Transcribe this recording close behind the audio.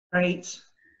Great.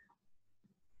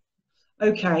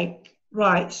 Okay,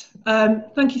 right.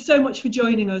 Thank you so much for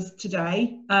joining us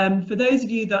today. For those of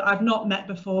you that I've not met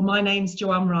before, my name's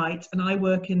Joanne Wright and I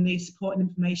work in the Support and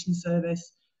Information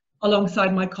Service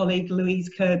alongside my colleague Louise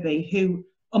Kirby, who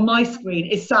on my screen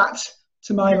is sat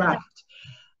to my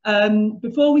left.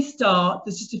 Before we start,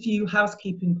 there's just a few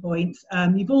housekeeping points.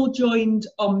 You've all joined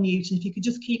on mute, and if you could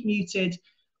just keep muted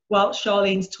while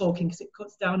Charlene's talking, because it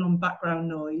cuts down on background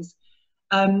noise.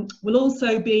 We'll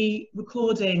also be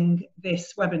recording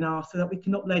this webinar so that we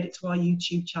can upload it to our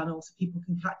YouTube channel so people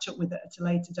can catch up with it at a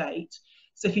later date.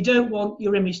 So if you don't want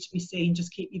your image to be seen,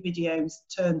 just keep your videos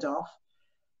turned off.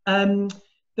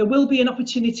 There will be an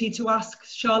opportunity to ask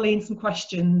Charlene some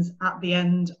questions at the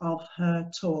end of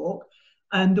her talk.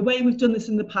 And the way we've done this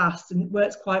in the past, and it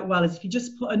works quite well, is if you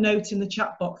just put a note in the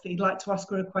chat box that you'd like to ask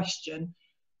her a question,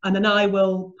 and then I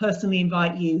will personally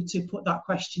invite you to put that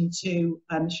question to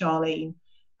Charlene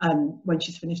when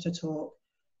she's finished her talk.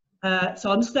 So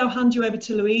I'll just now hand you over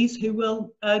to Louise, who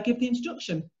will give the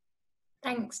introduction.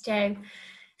 Thanks, Jo.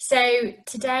 So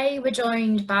today we're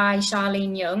joined by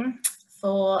Charlene Young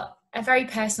for a very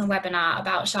personal webinar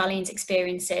about Charlene's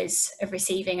experiences of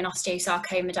receiving an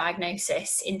osteosarcoma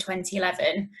diagnosis in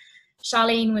 2011.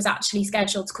 Charlene was actually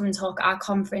scheduled to come and talk at our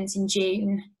conference in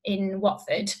June in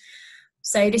Watford.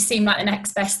 So this seemed like the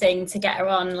next best thing to get her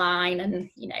online and,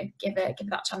 you know, give her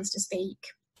that chance to speak.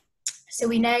 So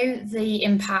we know the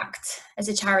impact as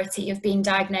a charity of being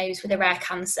diagnosed with a rare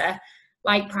cancer,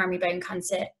 like primary bone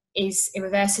cancer, is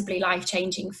irreversibly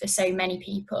life-changing for so many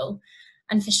people.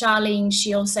 And for Charlene,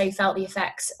 she also felt the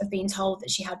effects of being told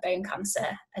that she had bone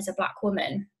cancer as a Black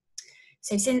woman.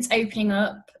 So since opening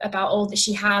up about all that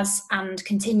she has and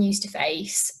continues to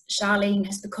face, Charlene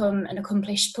has become an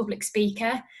accomplished public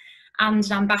speaker and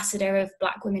an ambassador of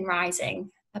Black Women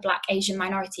Rising, a Black Asian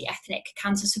minority ethnic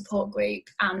cancer support group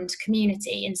and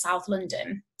community in South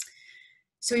London.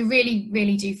 So we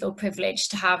really do feel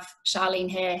privileged to have Charlene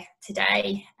here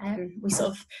today. We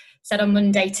sort of said on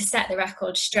Monday to set the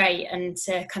record straight and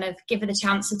to kind of give her the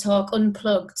chance to talk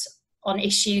unplugged on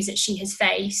issues that she has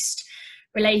faced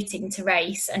relating to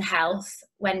race and health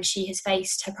when she has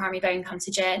faced her primary bone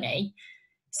cancer journey.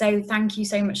 So thank you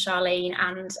so much, Charlene,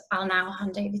 and I'll now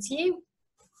hand over to you.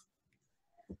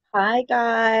 Hi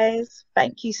guys,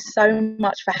 thank you so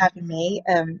much for having me.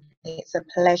 It's a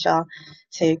pleasure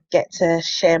to get to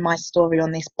share my story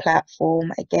on this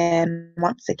platform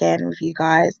once again with you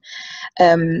guys.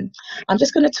 I'm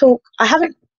just going to talk. I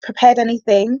haven't prepared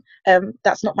anything.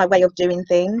 That's not my way of doing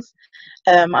things.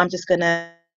 I'm just going to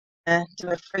do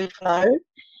a free flow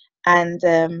and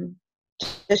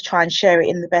just try and share it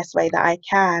in the best way that I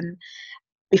can.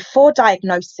 Before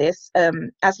diagnosis,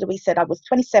 as Louise said, I was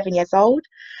 27 years old.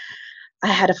 I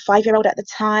had a 5-year-old at the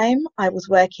time. I was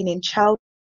working in childcare.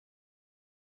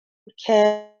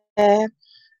 I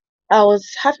was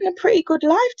having a pretty good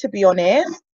life, to be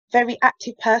honest. Very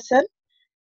active person.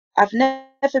 I've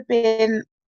never been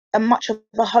much of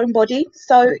a homebody,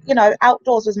 so you know,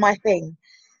 outdoors was my thing.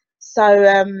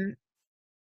 So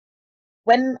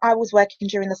when I was working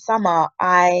during the summer,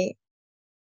 I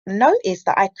noticed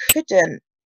that I couldn't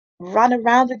run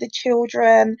around with the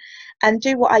children and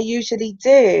do what I usually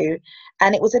do,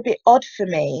 and it was a bit odd for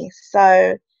me.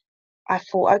 So I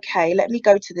thought, okay, let me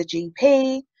go to the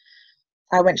GP.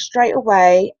 I went straight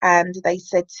away and they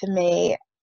said to me,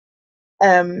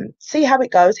 see how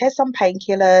it goes, here's some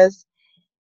painkillers,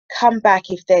 come back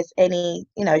if there's any,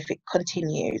 you know, if it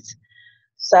continues.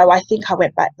 So I think I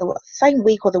went back the same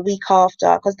week or the week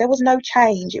after, because there was no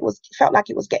change. It felt like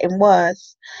it was getting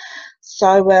worse.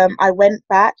 So I went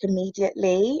back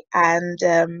immediately and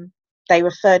they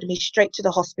referred me straight to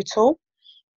the hospital.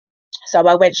 So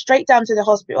I went straight down to the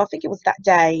hospital, I think it was that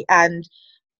day, and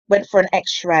went for an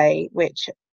x-ray, which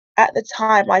at the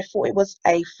time I thought it was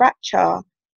a fracture.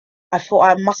 I thought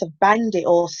I must have banged it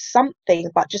or something,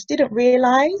 but just didn't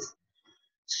realise.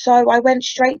 So I went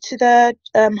straight to the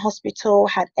hospital,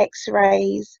 had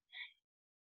x-rays,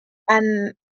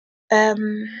 and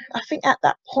I think at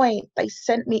that point they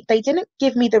didn't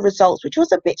give me the results, which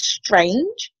was a bit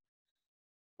strange,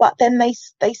 but then they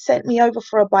sent me over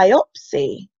for a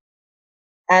biopsy.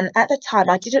 And at the time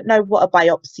I didn't know what a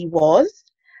biopsy was,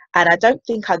 and I don't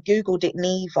think I googled it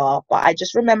neither, but I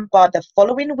just remember the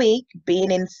following week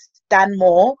being in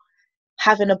Stanmore,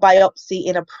 having a biopsy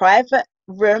in a private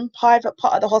room, private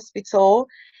part of the hospital,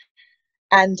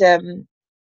 and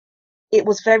it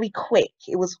was very quick.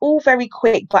 It was all very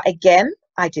quick, but again,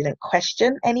 I didn't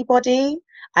question anybody.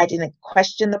 I didn't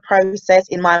question the process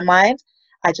in my mind.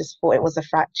 I just thought it was a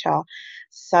fracture.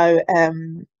 So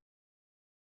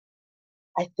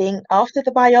I think after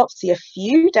the biopsy, a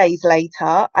few days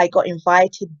later, I got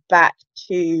invited back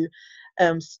to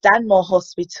Stanmore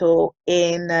Hospital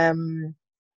in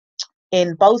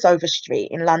Bolsover Street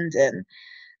in London.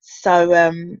 So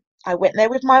I went there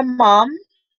with my mum.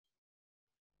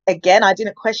 Again, I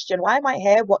didn't question, why am I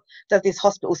here? What does this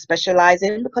hospital specialize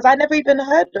in? Because I never even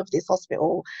heard of this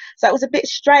hospital. So it was a bit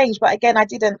strange, but again, I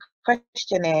didn't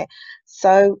question it.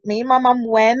 So me and my mum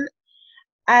went,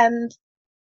 and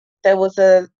there was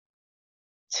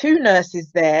two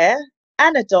nurses there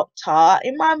and a doctor.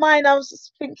 In my mind, I was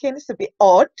just thinking it's a bit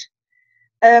odd.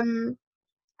 And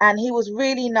he was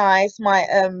really nice, my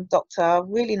doctor,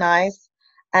 really nice.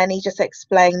 And he just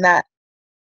explained that,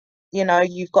 you know,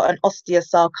 you've got an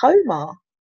osteosarcoma.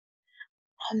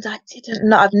 And I didn't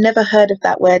know, I've never heard of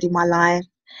that word in my life.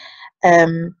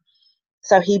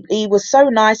 So he was so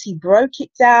nice, he broke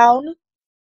it down.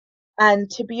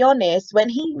 And to be honest, when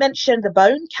he mentioned the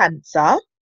bone cancer,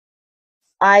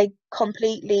 I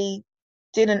completely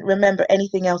didn't remember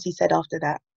anything else he said after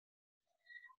that.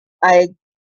 I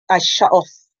shut off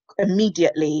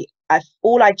immediately.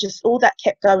 All that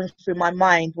kept going through my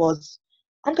mind was,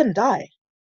 I'm gonna die.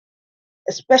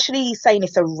 Especially saying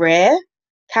it's a rare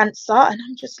cancer, and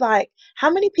I'm just like, how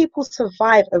many people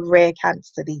survive a rare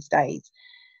cancer these days?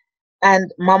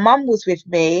 And my mum was with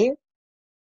me.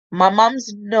 My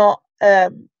mum's not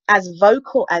as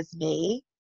vocal as me,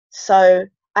 so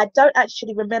I don't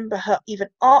actually remember her even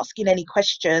asking any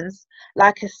questions.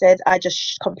 Like I said, I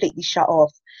just completely shut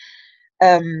off.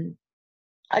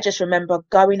 I just remember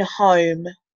going home,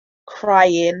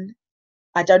 crying.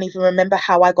 I don't even remember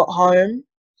how I got home.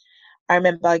 I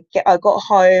remember I got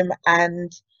home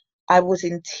and I was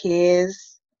in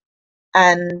tears,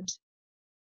 and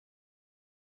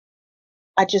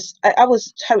I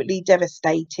was totally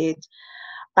devastated.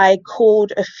 I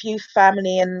called a few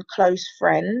family and close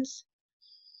friends,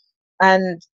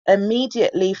 and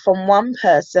immediately from one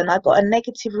person, I got a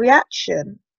negative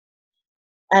reaction.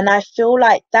 And I feel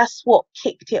like that's what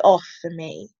kicked it off for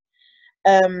me.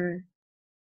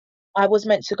 I was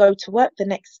meant to go to work the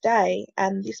next day,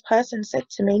 and this person said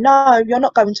to me, "No, you're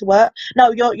not going to work.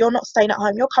 No, you're not staying at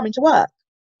home. You're coming to work."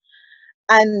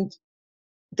 And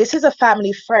this is a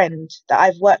family friend that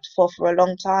I've worked for a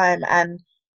long time, and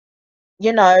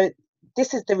you know,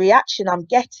 this is the reaction I'm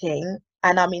getting,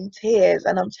 and I'm in tears,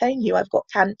 and I'm telling you, I've got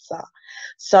cancer.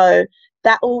 So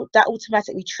that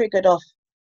automatically triggered off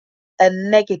a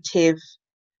negative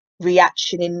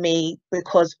reaction in me,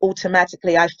 because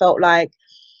automatically I felt like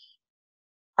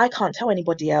I can't tell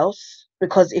anybody else,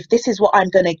 because if this is what I'm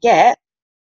gonna get,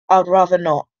 I'd rather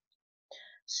not.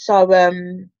 So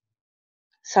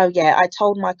yeah, I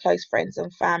told my close friends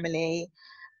and family,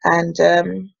 and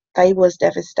they was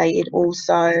devastated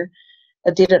also.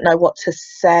 I didn't know what to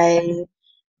say.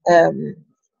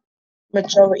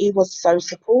 Majority was so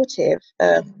supportive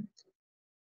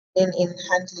in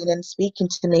handling and speaking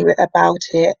to me about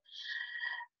it.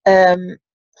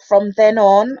 From then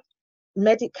on,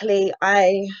 medically,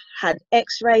 I had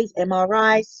x-rays,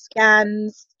 MRI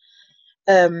scans.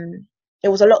 It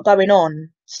was a lot going on,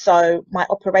 so my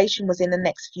operation was in the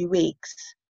next few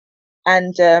weeks.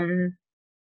 And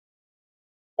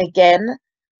again,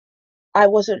 I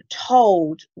wasn't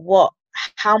told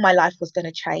how my life was going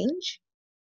to change.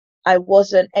 I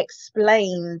wasn't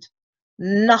explained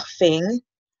nothing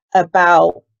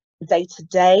about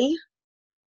day-to-day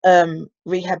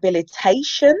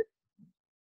rehabilitation.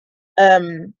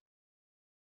 And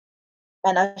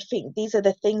I think these are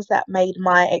the things that made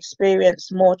my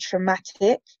experience more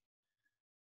traumatic.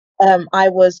 I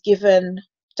was given,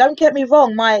 don't get me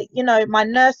wrong, my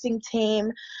nursing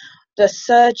team, the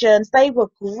surgeons, they were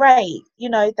great.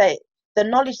 The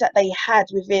knowledge that they had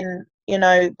within,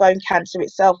 bone cancer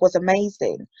itself was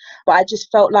amazing. But I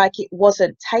just felt like it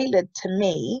wasn't tailored to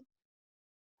me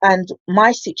and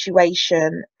my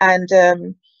situation. And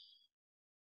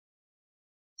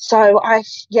so I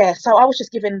was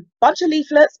just given a bunch of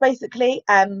leaflets basically,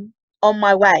 and on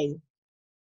my way.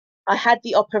 I had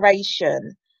the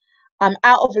operation. I'm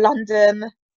out of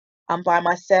London. I'm by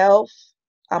myself.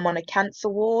 I'm on a cancer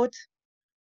ward.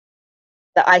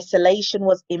 The isolation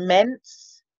was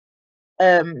immense.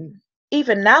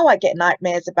 Even now I get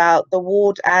nightmares about the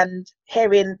ward and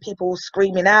hearing people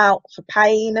screaming out for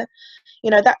pain.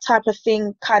 That type of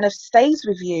thing kind of stays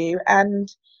with you. And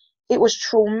it was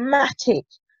traumatic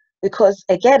because,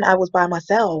 again, I was by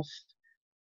myself.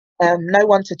 No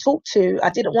one to talk to. I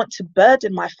didn't want to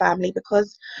burden my family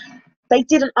because they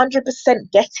didn't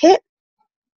 100% get it.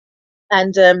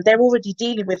 And they're already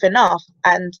dealing with enough.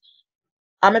 And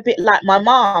I'm a bit like my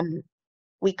mom.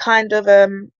 We kind of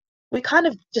we kind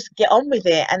of just get on with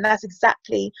it. And that's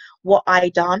exactly what I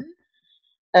done,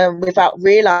 without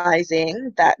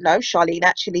realizing that, no, Charlene,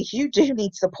 actually, you do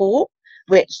need support,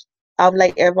 which I'll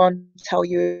later on tell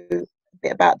you a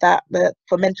bit about that, but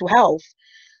for mental health.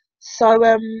 So,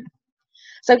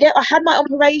 so yeah, I had my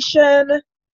operation,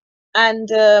 and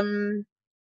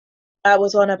I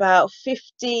was on about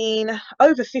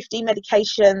over 15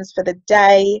 medications for the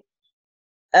day,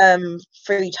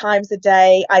 3 times a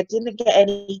day. I didn't get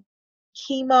any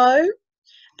chemo,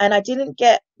 and I didn't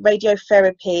get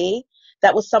radiotherapy.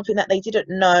 That was something that they didn't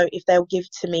know if they'll give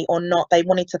to me or not. They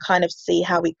wanted to kind of see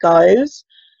how it goes.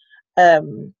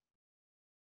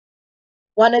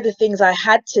 One of the things I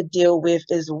had to deal with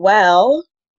as well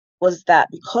was that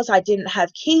because I didn't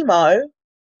have chemo,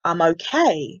 I'm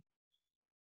okay.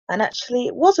 And actually,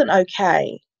 it wasn't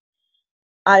okay.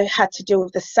 I had to deal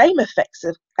with the same effects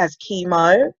as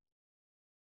chemo.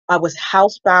 I was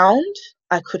housebound.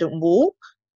 I couldn't walk.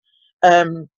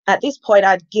 At this point,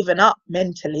 I'd given up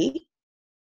mentally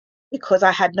because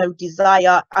I had no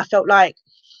desire. I felt like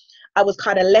I was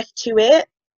kind of left to it.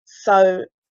 So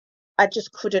I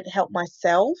just couldn't help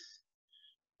myself.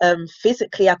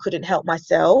 Physically, I couldn't help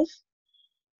myself.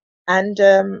 And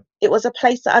it was a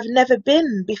place that I've never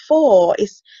been before.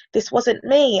 This wasn't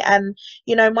me. And,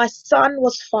 you know, my son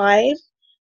was 5,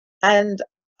 and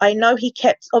I know he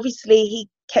kept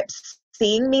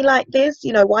seeing me like this.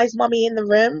 You know, why is mummy in the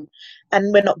room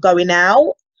and we're not going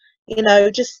out? You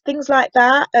know, just things like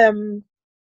that.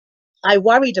 I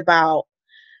worried about,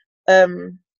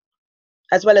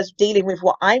 as well as dealing with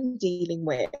what I'm dealing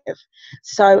with.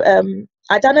 So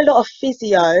I done a lot of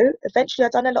physio. Eventually, I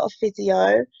done a lot of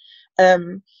physio.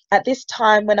 At this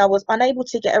time, when I was unable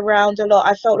to get around a lot,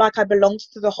 I felt like I belonged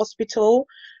to the hospital.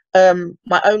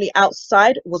 My only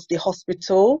outside was the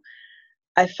hospital.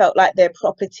 I felt like their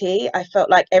property. I felt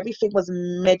like everything was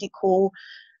medical,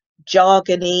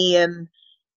 jargony, and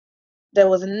there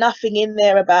was nothing in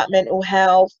there about mental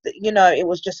health. You know, it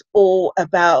was just all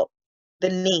about the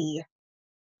knee.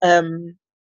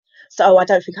 So I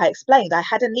don't think I explained. I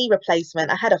had a knee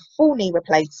replacement. I had a full knee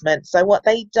replacement. So what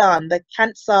they done, the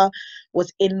cancer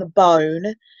was in the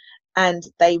bone, and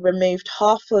they removed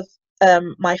half of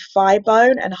my thigh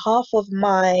bone and half of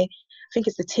my, I think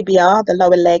it's the tibia, the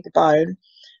lower leg bone,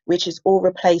 which is all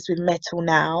replaced with metal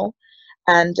now.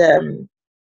 And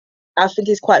I think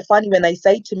it's quite funny when they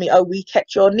say to me, "Oh, we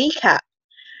kept your kneecap,"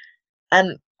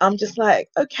 and I'm just like,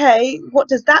 okay, what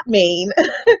does that mean?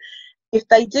 If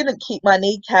they didn't keep my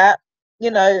kneecap,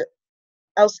 you know,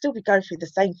 I'll still be going through the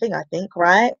same thing, I think,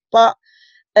 right? But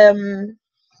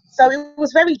so it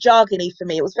was very jargony for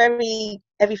me. It was very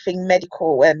everything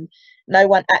medical, and no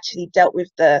one actually dealt with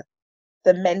the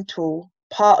mental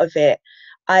part of it.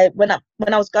 When I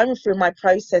was going through my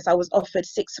process, I was offered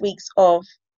 6 weeks of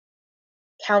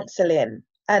counselling,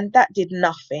 and that did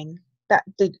nothing. That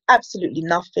did absolutely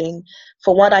nothing.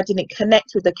 For one, I didn't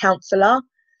connect with the counsellor.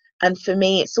 And for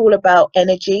me, it's all about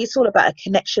energy. It's all about a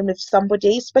connection with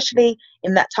somebody, especially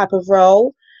in that type of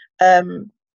role.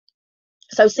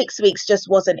 So 6 weeks just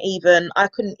wasn't even, I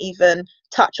couldn't even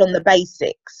touch on the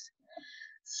basics.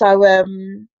 So,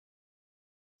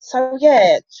 so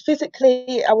yeah,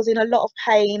 physically, I was in a lot of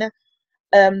pain.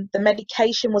 The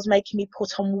medication was making me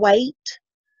put on weight.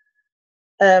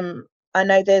 I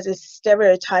know there's a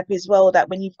stereotype as well that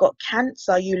when you've got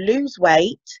cancer, you lose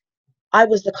weight. I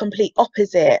was the complete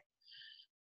opposite.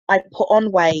 I put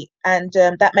on weight, and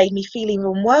that made me feel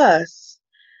even worse.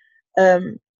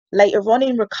 Later on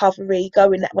in recovery,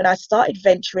 when I started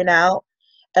venturing out,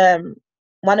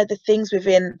 one of the things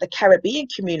within the Caribbean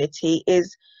community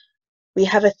is we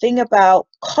have a thing about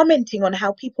commenting on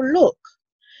how people look.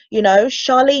 You know,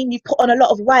 Charlene, you put on a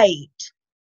lot of weight.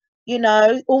 You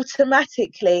know,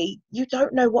 automatically, you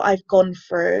don't know what I've gone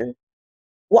through,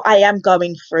 what I am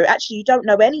going through. Actually, you don't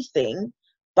know anything,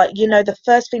 but you know, the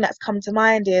first thing that's come to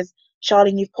mind is,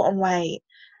 Charlene, you've put on weight.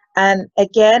 And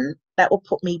again, that will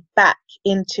put me back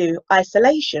into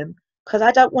isolation because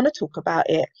I don't want to talk about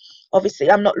it. Obviously,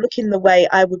 I'm not looking the way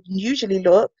I would usually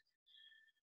look.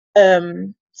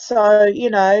 So, you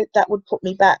know, that would put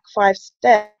me back 5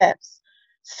 steps.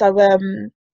 So,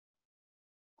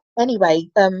 anyway,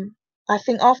 I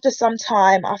think after some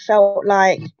time, I felt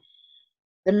like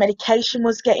the medication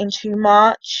was getting too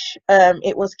much.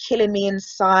 It was killing me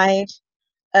inside.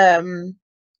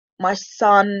 My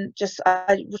son,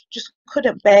 I just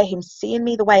couldn't bear him seeing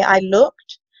me the way I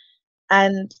looked.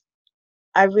 And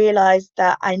I realized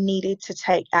that I needed to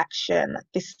take action.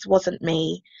 This wasn't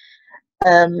me.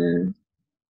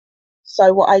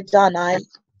 So what I done, I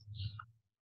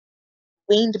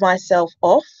weaned myself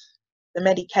off the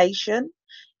medication.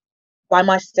 by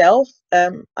myself.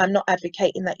 I'm not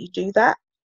advocating that you do that.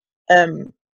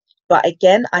 But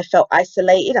again, I felt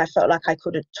isolated. I felt like I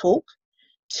couldn't talk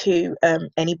to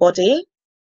anybody.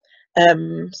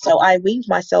 So I weaned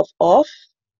myself off.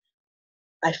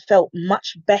 I felt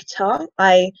much better.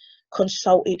 I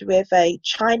consulted with a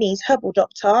Chinese herbal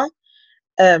doctor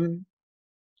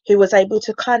who was able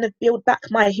to kind of build back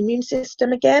my immune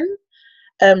system again.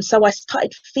 So I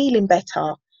started feeling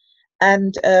better,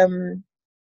 and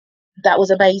that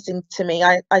was amazing to me.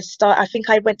 I think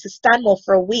I went to Stanmore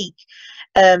for a week.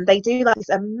 They do like this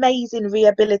amazing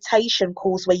rehabilitation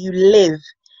course where you live.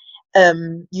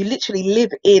 You literally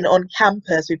live on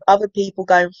campus with other people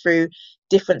going through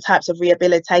different types of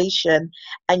rehabilitation,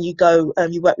 and you go,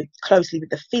 you work closely with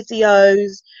the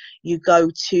physios, you go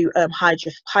to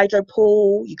hydro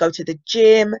pool, you go to the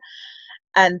gym,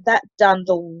 and that done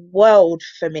the world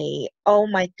for me. Oh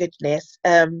my goodness.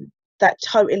 That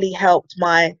totally helped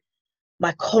my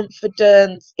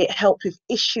confidence. It helped with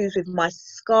issues with my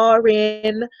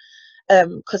scarring,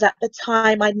 because at the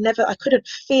time I couldn't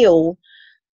feel.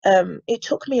 It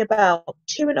took me about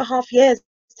 2.5 years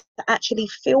to actually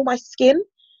feel my skin.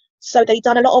 So they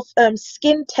done a lot of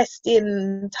skin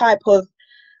testing type of,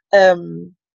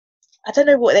 I don't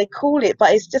know what they call it,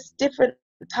 but it's just different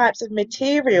types of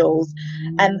materials,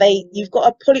 and you've got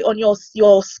to put it on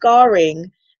your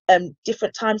scarring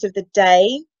different times of the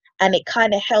day, and it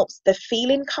kind of helps the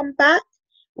feeling come back,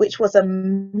 which was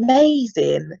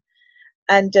amazing.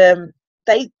 And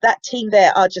that team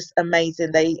there are just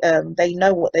amazing. They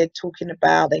know what they're talking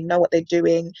about, they know what they're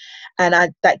doing,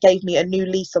 and that gave me a new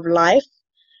lease of life.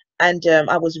 And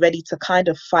I was ready to kind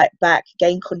of fight back,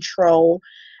 gain control.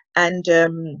 And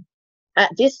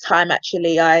at this time,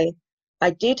 actually, I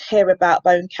did hear about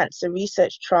Bone Cancer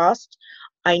Research Trust.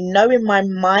 I know in my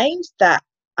mind that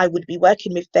I would be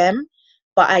working with them,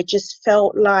 but I just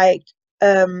felt like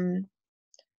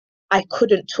I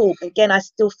couldn't talk. Again, I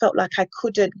still felt like I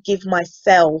couldn't give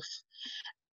myself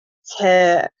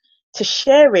to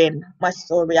sharing my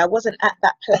story. I wasn't at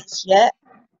that place yet,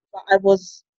 but I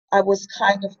was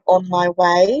kind of on my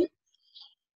way.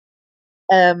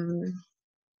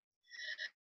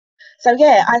 So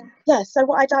so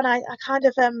what I done, I kind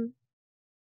of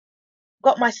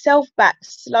got myself back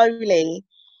slowly,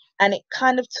 and it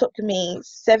kind of took me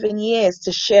 7 years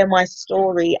to share my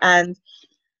story. And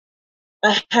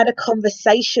I had a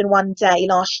conversation one day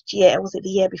last year, or was it the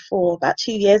year before, about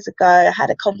 2 years ago. I had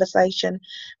a conversation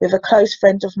with a close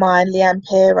friend of mine, Leanne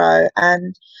Pero,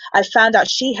 and I found out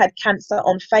she had cancer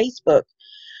on Facebook.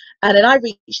 And then I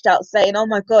reached out saying, oh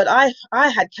my God, I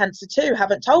had cancer too,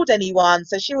 haven't told anyone.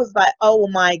 So she was like, oh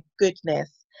my goodness.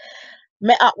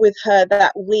 Met up with her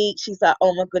that week. She's like,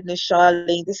 oh my goodness,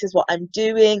 Charlene, this is what I'm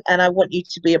doing, and I want you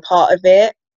to be a part of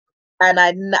it. And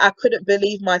I couldn't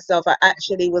believe myself. I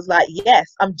actually was like,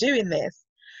 yes, I'm doing this.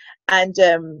 And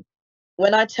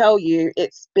when I tell you,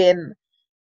 it's been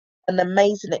an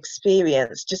amazing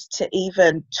experience just to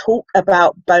even talk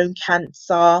about bone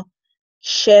cancer,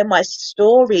 share my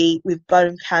story with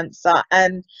bone cancer.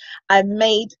 And I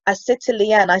said to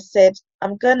Leanne, I said,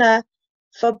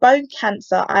 for bone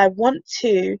cancer, I want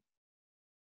to,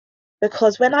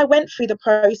 because when I went through the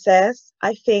process,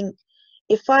 I think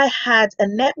if I had a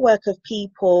network of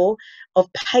people, of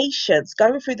patients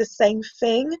going through the same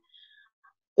thing,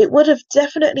 it would have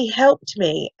definitely helped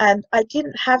me. And I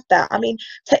didn't have that. I mean,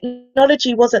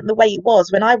 technology wasn't the way it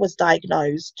was when I was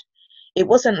diagnosed. It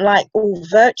wasn't like all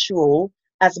virtual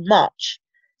as much.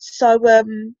 So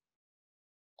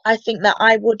I think that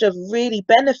I would have really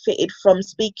benefited from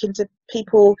speaking to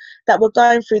people that were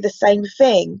going through the same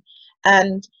thing.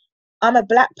 And I'm a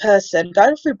Black person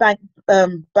going through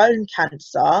bone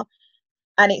cancer,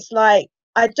 and it's like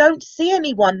I don't see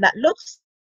anyone that looks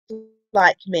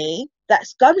like me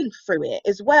that's going through it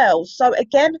as well. So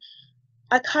again,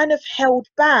 I kind of held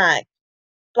back,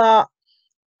 but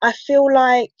I feel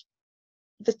like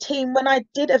the team, when I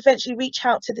did eventually reach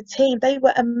out to the team, they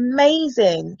were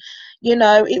amazing. You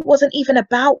know, it wasn't even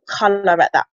about color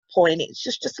at that point. It's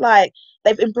just like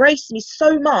they've embraced me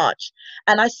so much.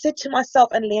 And I said to myself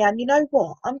and Leanne, you know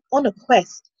what, I'm on a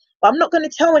quest, but I'm not going to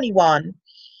tell anyone.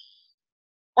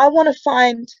 I want to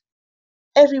find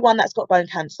everyone that's got bone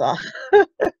cancer.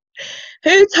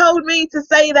 Who told me to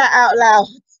say that out loud?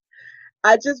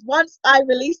 Once I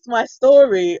released my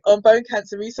story on Bone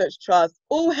Cancer Research Trust,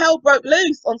 all hell broke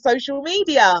loose on social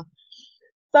media.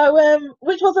 So,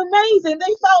 which was amazing.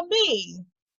 They found me.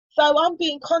 So I'm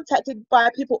being contacted by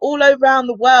people all around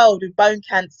the world with bone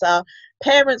cancer,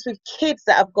 parents with kids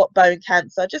that have got bone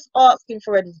cancer, just asking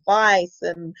for advice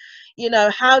and, you know,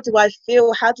 how do I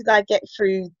feel? How did I get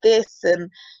through this? And,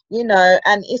 you know,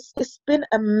 and it's been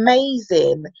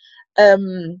amazing.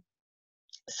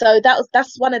 So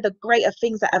that's one of the greater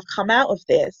things that have come out of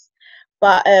this.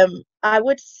 But I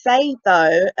would say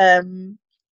though,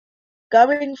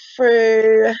 going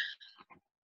through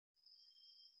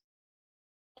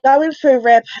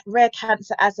rare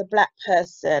cancer as a Black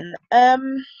person,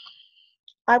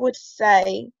 I would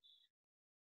say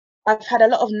I've had a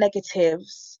lot of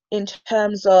negatives in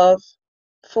terms of,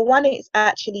 for one, it's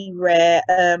actually rare.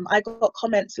 I got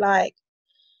comments like,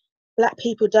 Black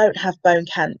people don't have bone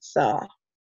cancer,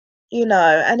 you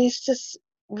know, and it's just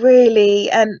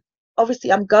really, and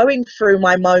obviously I'm going through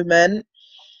my moment,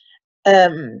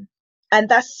 and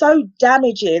that's so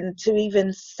damaging to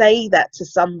even say that to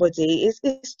somebody.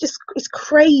 It's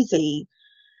crazy.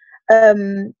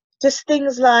 Just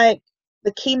things like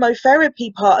the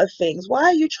chemotherapy part of things. Why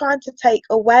are you trying to take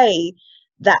away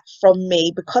that from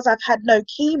me? Because I've had no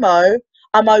chemo,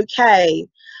 I'm okay.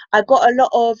 I got a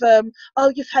lot of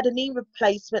oh, you've had a knee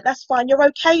replacement, that's fine, you're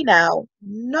okay now.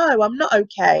 No, I'm not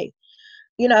okay.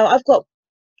 You know, I've got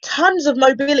tons of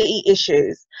mobility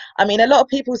issues. I mean, a lot of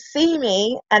people see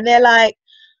me and they're like,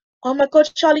 oh my God,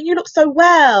 Charlie, you look so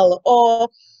well. Or,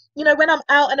 you know, when I'm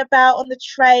out and about on the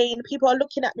train, people are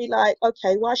looking at me like,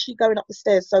 okay, why is she going up the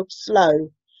stairs so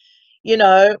slow? You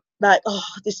know, like, oh,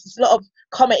 this is a lot of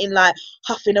commenting like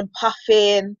huffing and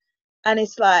puffing. And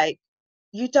it's like,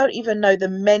 you don't even know the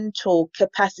mental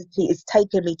capacity it's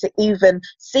taken me to even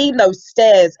see those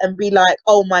stairs and be like,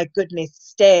 oh my goodness,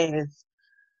 stairs.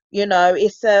 You know,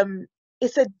 it's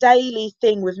a daily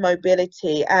thing with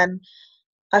mobility. And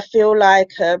I feel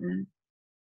like,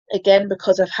 again,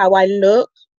 because of how I look,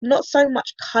 not so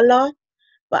much color,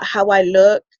 but how I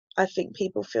look, I think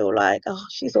people feel like, oh,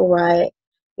 she's all right.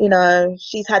 You know,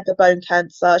 she's had the bone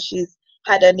cancer, she's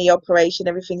had a knee operation,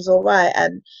 everything's all right.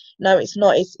 And no, it's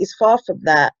not. It's far from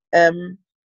that.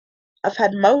 I've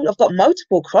got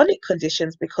multiple chronic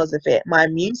conditions because of it. My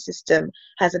immune system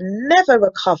has never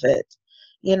recovered,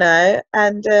 you know.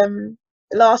 And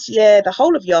last year, the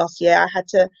whole of last year, I had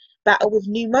to battle with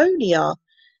pneumonia.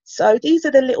 So these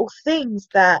are the little things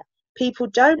that people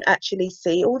don't actually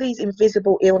see, all these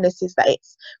invisible illnesses that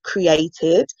it's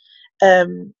created.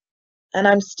 And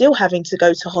I'm still having to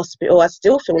go to hospital. I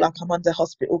still feel like I'm under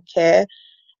hospital care.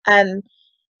 And,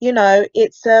 you know,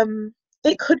 it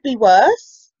could be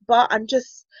worse, but I'm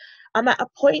at a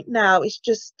point now, it's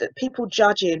just that people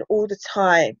judging all the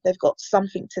time. They've got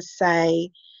something to say,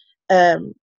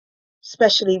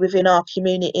 especially within our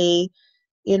community.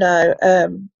 You know,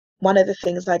 one of the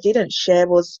things I didn't share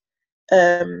was,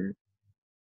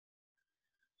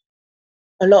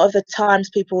 a lot of the times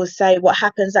people will say what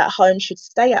happens at home should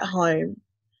stay at home.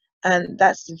 And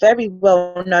that's very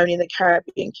well known in the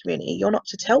Caribbean community. You're not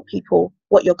to tell people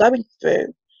what you're going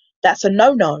through. That's a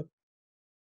no-no.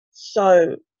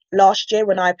 So last year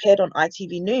when I appeared on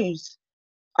ITV News,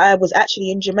 I was actually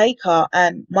in Jamaica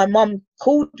and my mum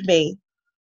called me.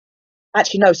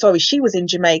 Actually, no, sorry, she was in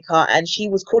Jamaica and she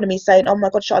was calling me saying, oh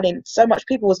my God, Charlene, so much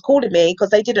people was calling me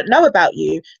because they didn't know about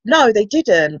you. No, they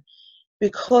didn't.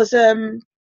 Because,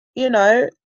 you know,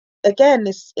 again,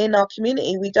 this in our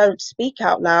community, we don't speak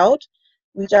out loud.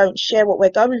 We don't share what we're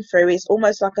going through. It's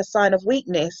almost like a sign of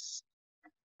weakness.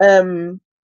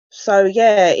 So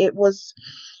yeah,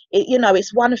 you know,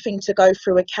 it's one thing to go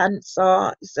through a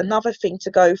cancer. It's another thing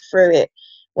to go through it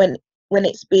when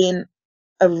it's been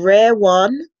a rare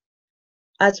one,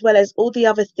 as well as all the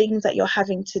other things that you're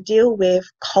having to deal with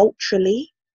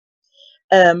culturally.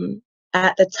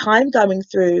 At the time going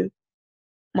through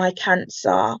my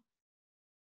cancer,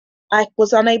 I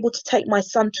was unable to take my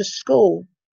son to school.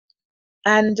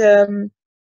 And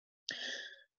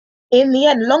in the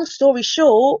end, long story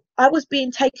short, I was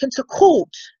being taken to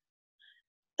court.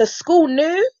 The school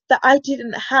knew that I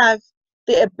didn't have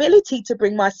the ability to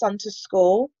bring my son to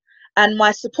school, and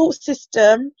my support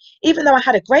system, even though I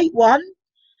had a great one,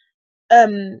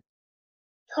 trying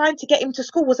to get him to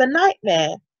school was a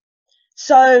nightmare.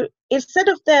 So instead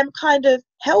of them kind of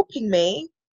helping me,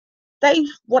 they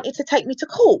wanted to take me to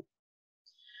court.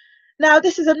 Now,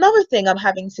 this is another thing I'm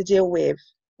having to deal with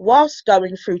whilst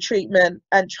going through treatment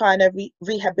and trying to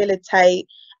rehabilitate,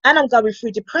 and I'm going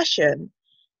through depression.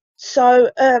 So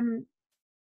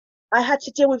I had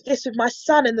to deal with this with my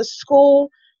son in the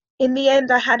school. In the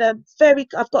end, I've got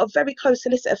a very close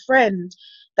solicitor friend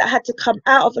that had to come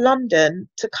out of London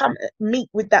to come meet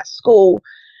with that school.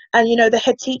 And, you know, the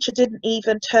head teacher didn't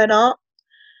even turn up.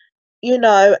 you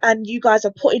know, and you guys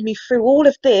are putting me through all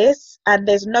of this and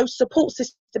there's no support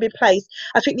system in place.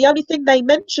 I think the only thing they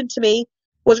mentioned to me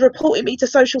was reporting me to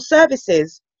social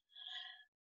services.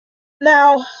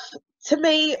 Now, to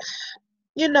me,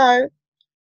 you know,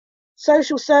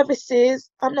 social services,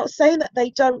 I'm not saying that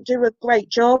they don't do a great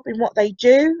job in what they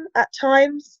do at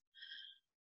times,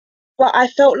 but I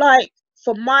felt like,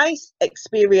 from my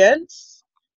experience,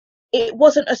 it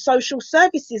wasn't a social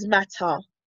services matter.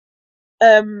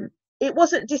 It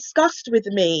wasn't discussed with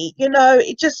me, you know.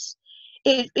 It just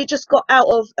got out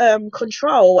of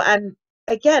control. And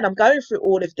again, I'm going through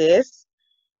all of this,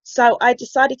 so I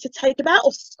decided to take him out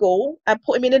of school and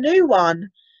put him in a new one.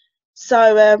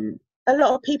 So a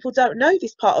lot of people don't know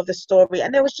this part of the story,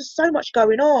 and there was just so much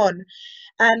going on.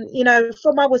 And you know,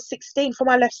 from I was 16, from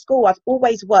I left school, I've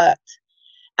always worked,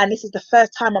 and this is the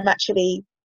first time I'm actually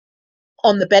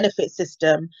on the benefit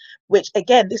system, which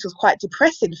again, this was quite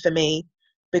depressing for me,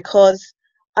 because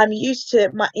I'm used to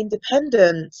my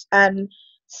independence, and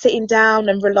sitting down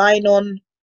and relying on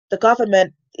the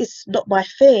government is not my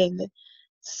thing.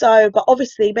 So, but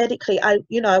obviously medically, I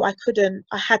couldn't,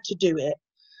 I had to do it.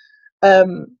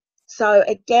 So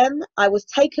again, I was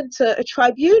taken to a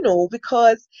tribunal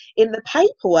because in the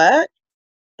paperwork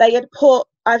they had put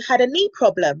I've had a knee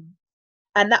problem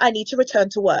and that I need to return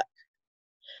to work.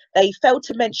 They failed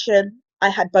to mention I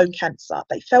had bone cancer.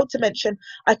 They failed to mention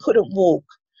I couldn't walk.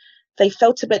 They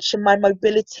failed to mention my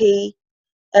mobility.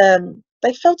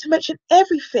 They failed to mention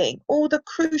everything, all the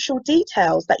crucial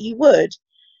details that you would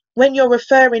when you're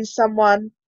referring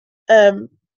someone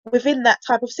within that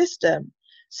type of system.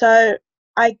 So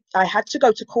I had to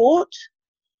go to court.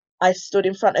 I stood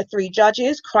in front of 3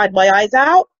 judges, cried my eyes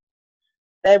out.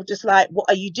 They were just like, what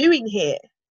are you doing here?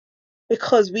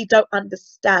 Because we don't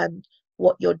understand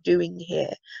what you're doing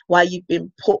here, why you've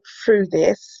been put through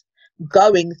this,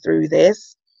 going through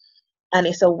this, and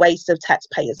it's a waste of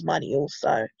taxpayers' money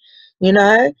also, you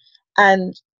know.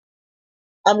 And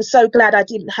I'm so glad I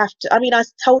didn't have to. I mean, I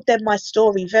told them my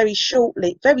story very short,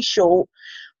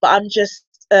 but I'm just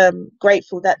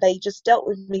grateful that they just dealt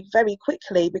with me very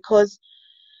quickly, because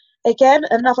again,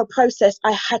 another process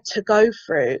I had to go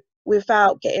through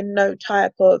without getting no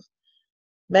type of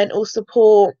mental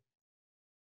support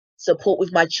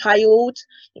with my child.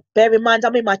 Bear in mind,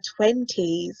 I'm in my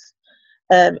 20s.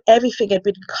 Everything had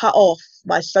been cut off,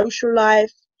 my social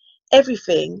life,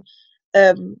 everything.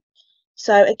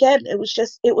 So again, it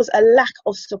was a lack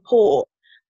of support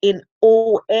in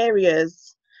all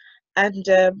areas. And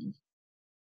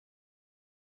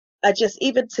I just,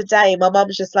 even today, my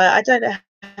mum's just like, I don't know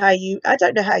how you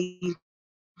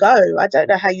go. I don't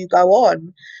know how you go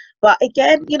on. But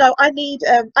again, you know, I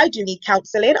do need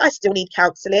counselling. I still need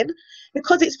counselling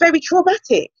because it's very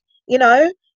traumatic, you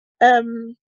know.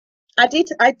 I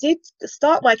did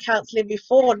start my counselling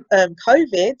before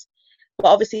COVID, but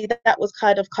obviously that was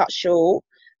kind of cut short.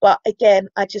 But again,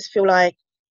 I just feel like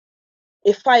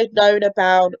if I had known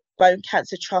about Bone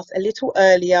Cancer Trust a little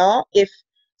earlier, if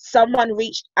someone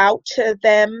reached out to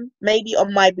them maybe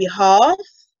on my behalf,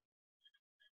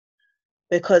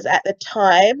 because at the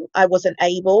time I wasn't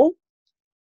able,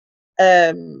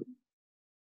 and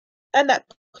that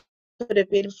could have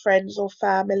been friends or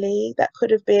family, that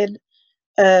could have been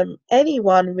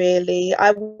anyone really.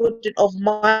 I wouldn't have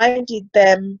minded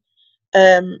them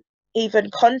even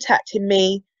contacting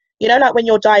me, you know, like when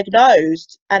you're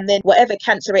diagnosed and then whatever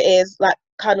cancer it is, like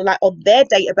kind of like on their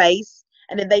database,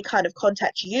 and then they kind of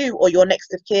contact you or your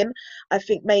next of kin. I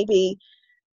think maybe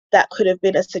that could have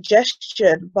been a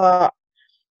suggestion, but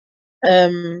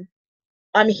I'm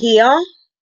here.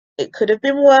 It could have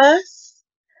been worse.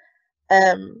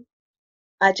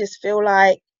 I just feel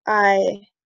like I'm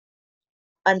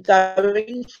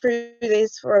going through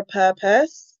this for a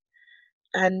purpose,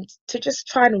 and to just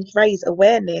try and raise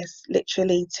awareness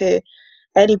literally to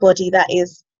anybody that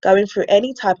is going through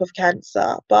any type of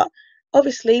cancer, but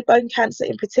obviously bone cancer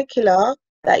in particular,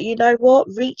 that, you know what,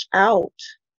 reach out.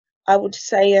 I would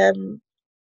say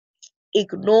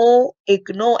ignore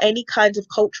any kinds of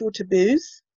cultural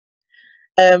taboos.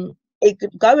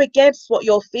 Go against what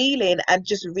you're feeling and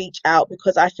just reach out,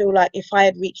 because I feel like if I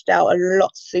had reached out a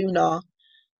lot sooner,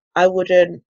 I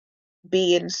wouldn't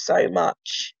be in so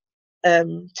much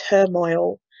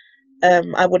turmoil.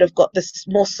 I would have got this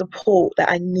more support that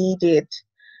I needed.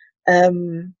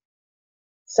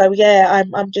 So yeah,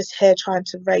 I'm just here trying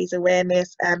to raise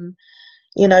awareness and,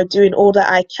 you know, doing all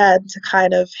that I can to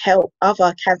kind of help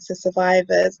other cancer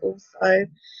survivors also,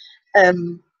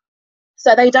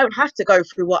 so they don't have to go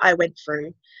through what I went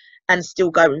through and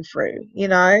still going through, you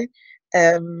know.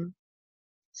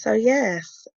 So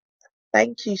yes,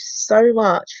 thank you so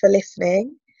much for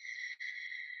listening.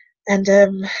 And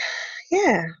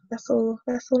yeah, that's all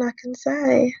I can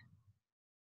say.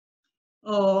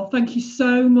 Oh, thank you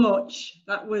so much.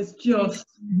 That was just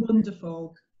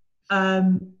wonderful.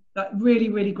 That really,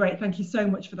 really great. Thank you so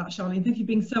much for that, Charlene. Thank you for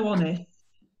being so honest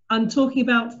and talking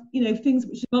about, you know, things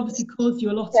which have obviously caused you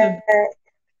a lot of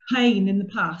pain in the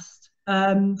past.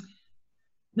 Now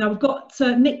we've got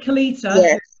Nick Kalita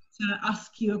Yes. to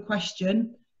ask you a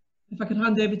question. If I could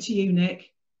hand over to you,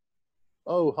 Nick.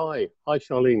 Oh, hi. Hi,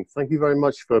 Charlene. Thank you very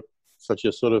much for such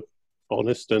a sort of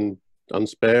honest and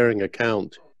unsparing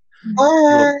account.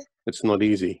 Bye. It's not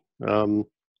easy. I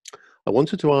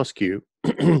wanted to ask you,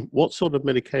 what sort of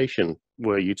medication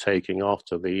were you taking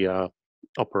after the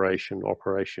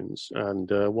operations, and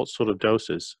what sort of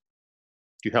doses?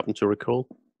 Do you happen to recall?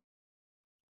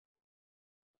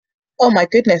 Oh my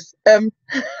goodness.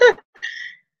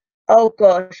 Oh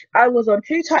gosh, I was on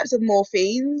 2 types of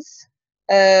morphines.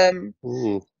 I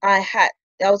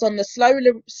was on the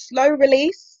slow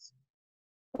release,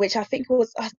 which I think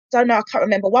was, I don't know, I can't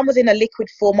remember. One was in a liquid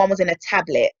form, one was in a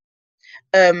tablet.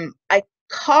 I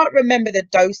can't remember the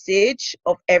dosage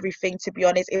of everything, to be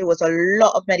honest. It was a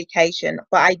lot of medication,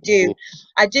 but I do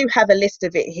have a list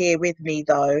of it here with me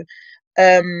though.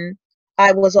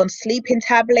 I was on sleeping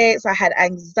tablets. I had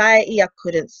anxiety. I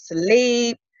couldn't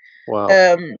sleep. Wow.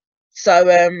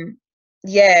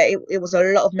 Yeah, it was a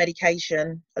lot of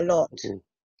medication, a lot.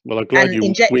 Well, I'm glad you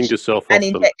weaned yourself off and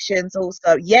injections them.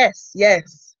 Also. Yes.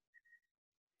 It's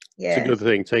a good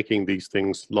thing. Taking these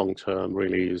things long term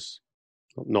really is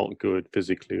not good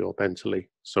physically or mentally.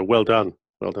 So well done.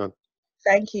 Well done.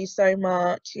 Thank you so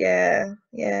much. Yeah.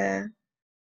 We've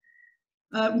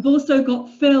also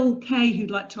got Phil Kay who'd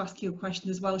like to ask you a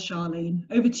question as well, Charlene.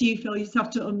 Over to you, Phil. You just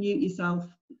have to unmute yourself.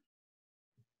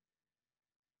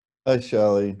 Hi,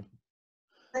 Charlene.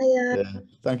 Hiya. Yeah,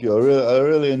 thank you. I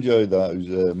really enjoyed that. It was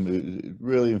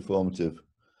really informative.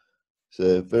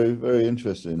 So very, very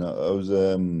interesting. I was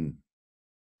a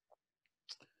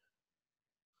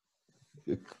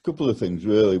couple of things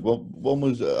really. One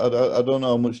was I don't know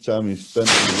how much time you spent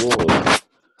in the ward,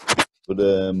 but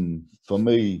for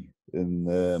me, in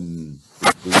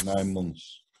the 9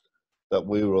 months that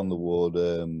we were on the ward,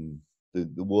 the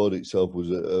ward itself was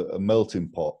a melting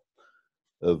pot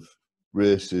of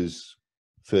races,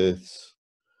 faiths,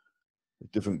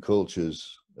 different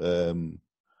cultures, and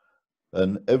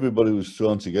everybody was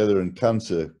thrown together, and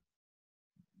cancer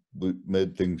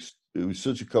made things, it was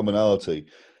such a commonality.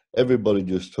 Everybody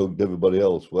just hugged everybody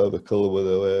else, whatever colour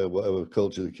they were, whatever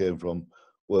culture they came from,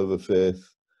 whatever faith,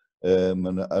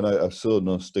 and I saw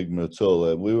no stigma at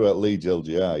all. We were at Leeds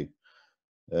LGI,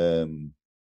 and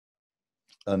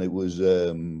it was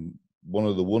one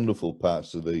of the wonderful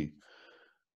parts of the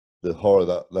horror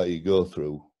that you go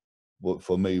through. But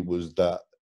for me was that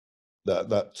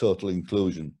total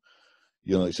inclusion.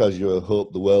 You know, it's as you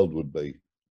hope the world would be.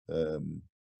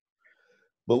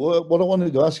 But what I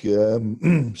wanted to ask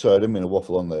you, sorry, I didn't mean to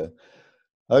waffle on there.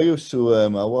 I used to, I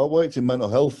worked in mental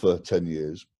health for 10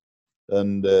 years,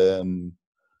 and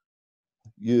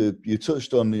you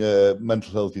touched on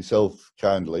mental health yourself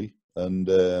kindly, and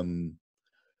the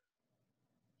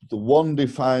one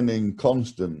defining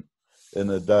constant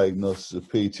in a diagnosis of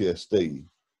PTSD,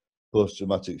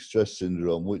 post-traumatic stress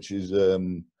syndrome, which is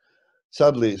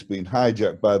sadly it's been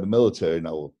hijacked by the military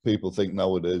now. People think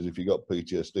nowadays if you got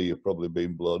PTSD you've probably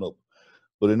been blown up,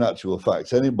 but in actual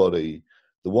fact, anybody,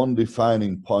 the one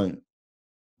defining point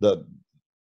that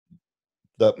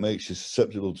makes you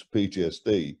susceptible to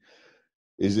PTSD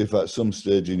is if at some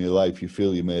stage in your life you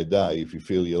feel you may die, if you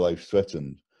feel your life's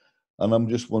threatened. And I'm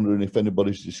just wondering if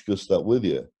anybody's discussed that with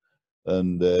you,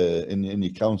 and in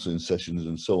your counselling sessions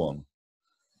and so on.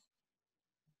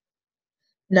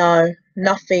 No,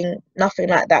 nothing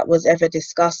like that was ever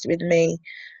discussed with me.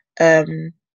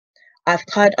 I've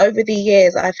kind over the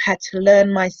years, I've had to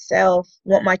learn myself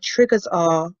what my triggers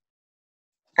are.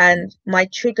 And my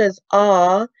triggers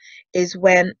is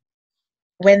when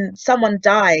someone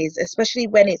dies, especially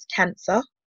when it's cancer,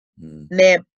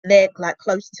 near like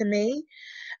close to me.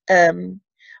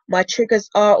 My triggers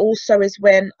are also is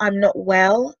when I'm not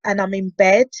well and I'm in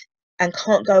bed and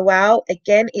can't go out.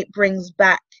 Again, it brings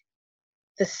back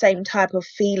the same type of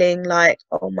feeling, like,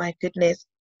 oh my goodness,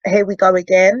 here we go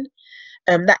again.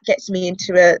 That gets me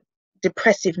into a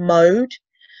depressive mode.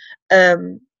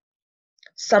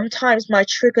 Sometimes my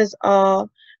triggers are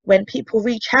when people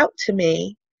reach out to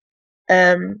me,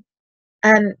 and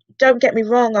don't get me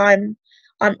wrong, I'm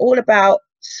all about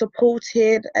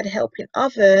supporting and helping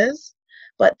others,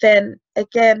 but then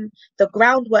again the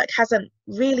groundwork hasn't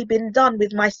really been done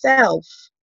with myself.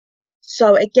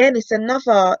 So again, it's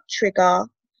another trigger.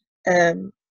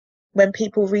 when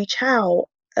people reach out.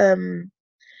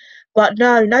 But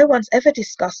no one's ever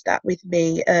discussed that with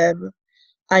me.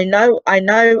 I know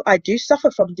I do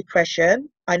suffer from depression.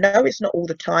 I know it's not all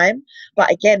the time,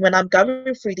 but again, when I'm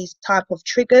going through these type of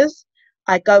triggers,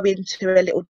 I go into a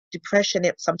little depression.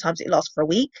 Sometimes it lasts for a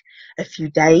week, a few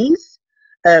days.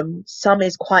 Some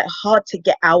is quite hard to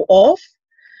get out of.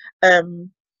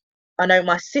 I know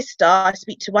my sister, I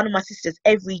speak to one of my sisters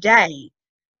every day,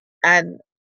 and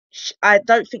I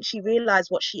don't think she realized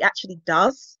what she actually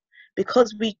does,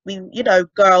 because we you know,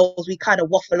 girls, we kind of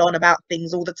waffle on about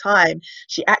things all the time.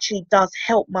 She actually does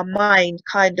help my mind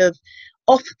kind of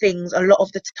off things a lot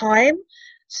of the time.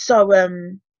 So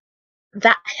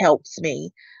that helps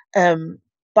me.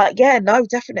 But yeah, no,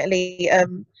 definitely,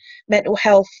 mental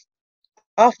health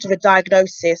after a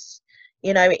diagnosis,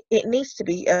 you know, it needs to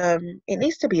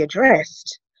be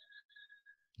addressed.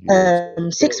 Yeah,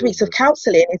 6 weeks of totally.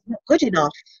 counselling is not good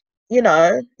enough. You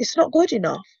know, it's not good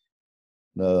enough.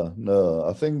 No.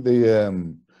 I think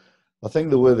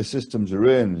the way the system's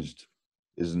arranged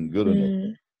isn't good enough.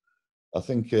 Mm, I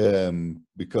think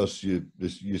because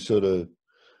you sort of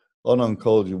on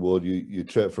oncology ward, you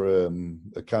treat for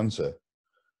a cancer,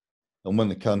 and when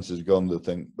the cancer's gone, they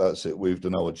think that's it, we've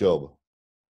done our job,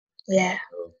 yeah,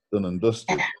 done and yeah,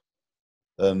 dusted.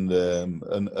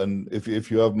 And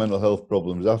if you have mental health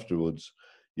problems afterwards,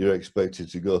 you're expected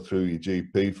to go through your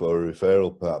GP for a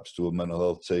referral, perhaps to a mental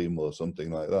health team or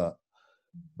something like that.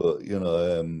 But you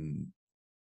know,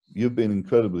 you've been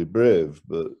incredibly brave,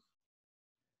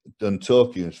 and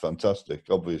talking is fantastic.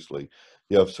 Obviously,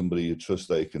 you have somebody you trust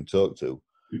that you can talk to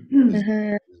is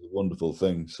mhm. a wonderful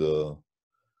thing. So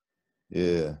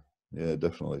yeah,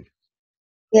 definitely.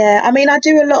 Yeah. I mean, I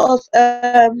do a lot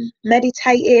of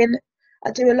meditating.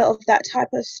 I do a lot of that type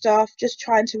of stuff, just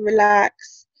trying to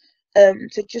relax,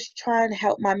 to just try and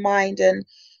help my mind, and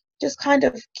just kind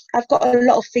of, I've got a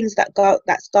lot of things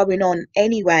that's going on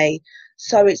anyway.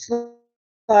 So it's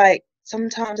like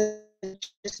sometimes I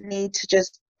just need to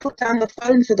just put down the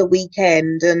phone for the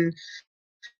weekend, and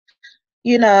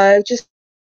you know, just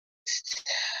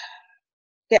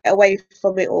get away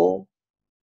from it all.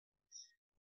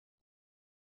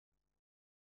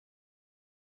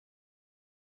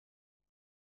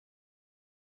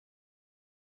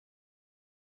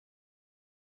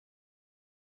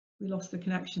 We lost the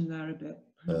connection there a bit.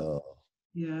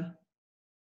 Yeah.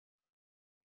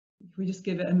 Can we just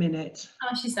give it a minute?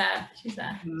 Oh, she's there. She's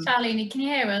there. Mm. Charlene, can you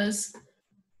hear us?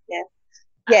 Yeah.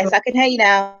 Yes, I can hear you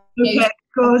now. Okay,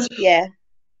 good. Yeah.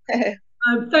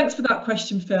 Thanks for that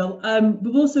question, Phil.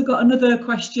 We've also got another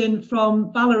question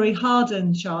from Valerie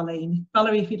Harden, Charlene.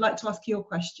 Valerie, if you'd like to ask your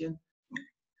question.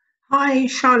 Hi,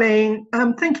 Charlene.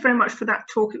 Thank you very much for that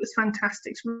talk. It was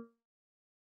fantastic.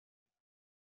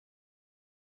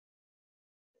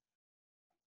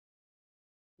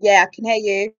 Yeah, I can hear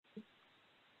you.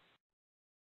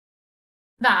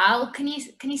 Val, can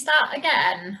you start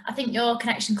again? I think your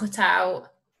connection cut out.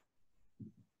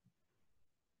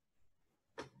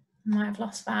 I might have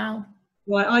lost Val.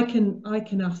 Well, I can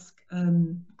ask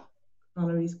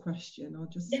Valerie's question. I'll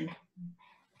just see if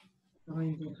I can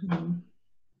find it. Hang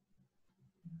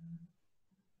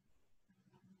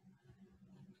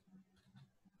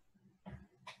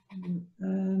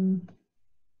on.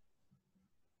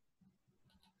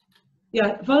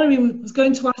 Yeah, Valerie was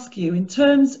going to ask you, in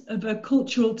terms of a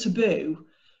cultural taboo,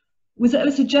 was it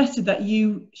ever suggested that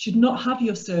you should not have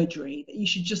your surgery, that you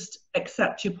should just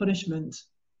accept your punishment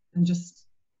and just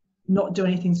not do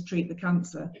anything to treat the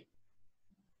cancer?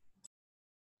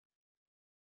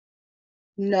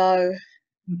 No,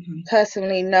 Okay.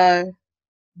 personally, no.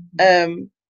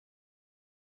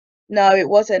 No, it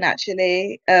wasn't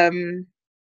actually.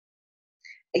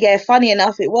 Yeah, funny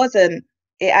enough, it wasn't.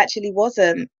 It actually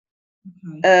wasn't.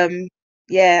 Okay.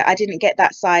 Yeah, I didn't get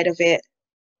that side of it.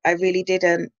 I really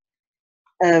didn't.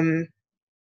 But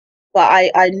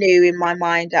I knew in my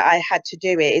mind that I had to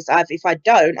do it. If I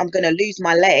don't, I'm going to lose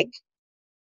my leg,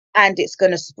 and it's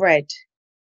going to spread.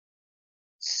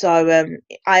 So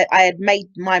I had made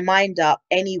my mind up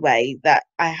anyway that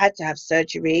I had to have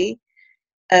surgery.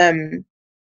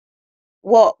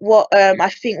 What I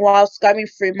think, whilst going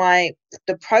through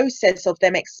the process of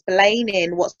them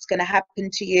explaining what's going to happen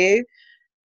to you,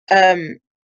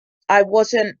 I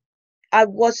wasn't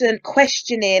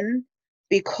questioning,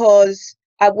 because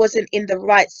I wasn't in the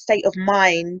right state of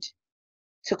mind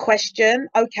to question,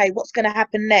 okay, what's going to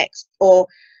happen next? Or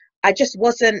I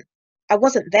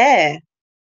wasn't there.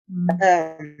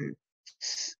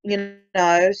 You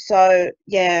know, so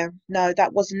yeah, no,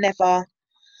 that was nothing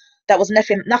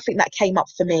that came up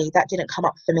for me. That didn't come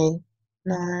up for me.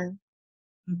 No.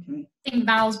 Okay. I think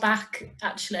Val's back,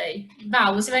 actually.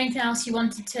 Val, was there anything else you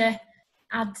wanted to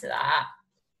add to that?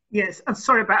 Yes, I'm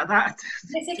sorry about that.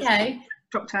 It's okay.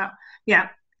 Dropped out. Yeah.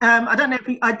 I don't know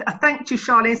if I thanked you,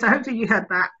 Charlene, so hopefully you heard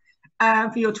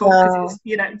that for your talk, because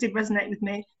it did resonate with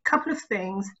me. Couple of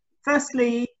things.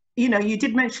 Firstly, you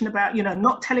did mention about,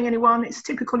 not telling anyone. It's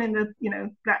typical in the,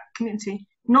 Black community,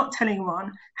 not telling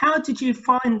anyone. How did you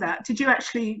find that? Did you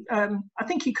actually, I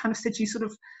think you kind of said you sort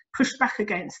of pushed back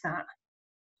against that.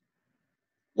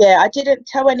 Yeah, I didn't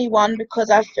tell anyone because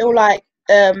I feel like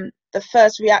the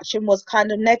first reaction was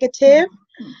kind of negative.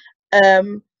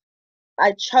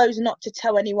 I chose not to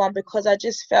tell anyone because I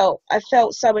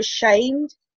felt so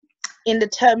ashamed in the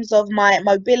terms of my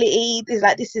mobility.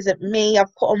 This isn't me.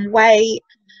 I've put on weight.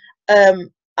 I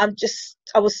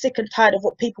was sick and tired of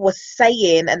what people were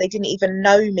saying, and they didn't even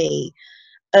know me.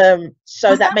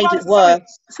 So that made it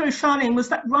worse. Sorry, Charlene, was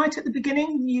that right at the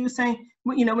beginning? You were saying,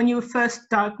 when you were first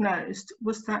diagnosed,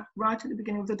 was that right at the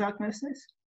beginning of the diagnosis?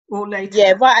 Or later?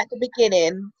 Yeah, right at the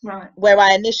beginning, right. Where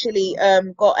I initially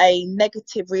got a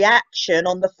negative reaction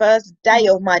on the first day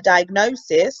of my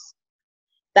diagnosis,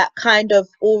 that kind of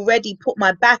already put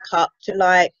my back up to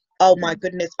like, oh my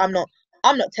goodness, I'm not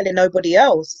telling nobody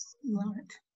else.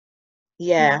 Right.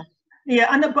 Yeah. Yeah,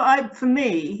 I know, but for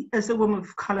me, as a woman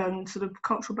of colour and sort of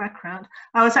cultural background,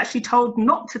 I was actually told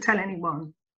not to tell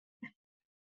anyone.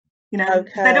 Okay.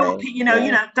 They don't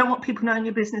want don't want people knowing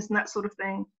your business and that sort of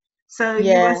thing. So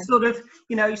you were sort of,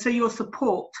 so your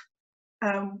support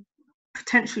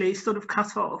potentially sort of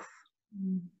cut off.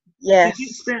 Yes, Did you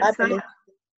experience I believe. that?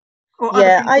 Or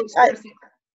Yeah, other people experience it?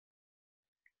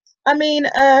 I mean,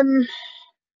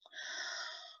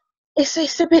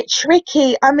 it's a bit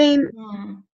tricky. I mean,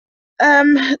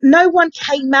 no one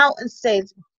came out and said,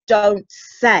 don't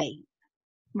say.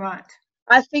 Right.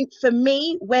 I think for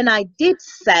me, when I did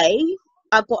say,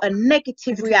 I got a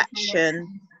negative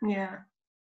reaction. Yeah.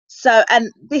 So, and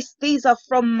these are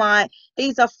from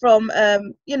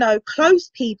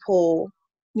close people.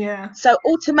 Yeah. So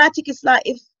automatic, it's like,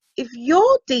 if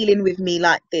you're dealing with me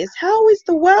like this, how is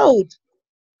the world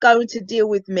going to deal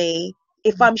with me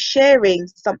if I'm sharing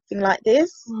something like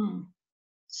this?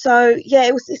 So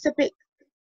yeah, it's a bit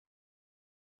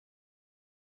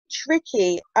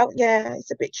tricky. Oh yeah,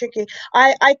 it's a bit tricky.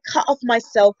 I cut off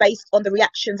myself based on the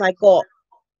reactions I got.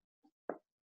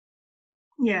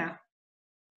 Yeah.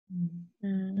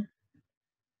 Okay.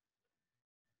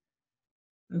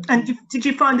 And did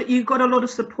you find that you got a lot of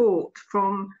support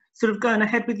from sort of going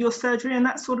ahead with your surgery and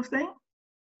that sort of thing?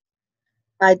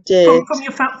 I did. From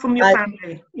your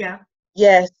family, yeah.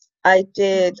 Yes, I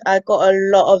did. I got a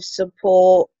lot of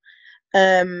support.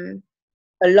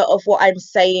 A lot of what I'm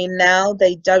saying now,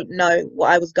 they don't know what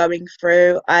I was going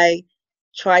through. I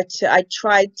tried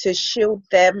to shield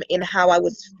them in how I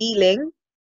was feeling.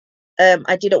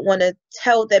 I didn't want to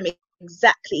tell them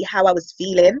exactly how I was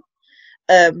feeling.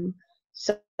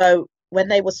 So when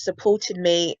they were supporting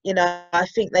me, I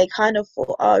think they kind of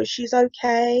thought, oh, she's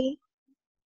okay.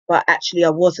 But actually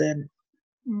I wasn't.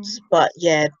 But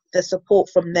yeah, the support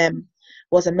from them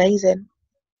was amazing.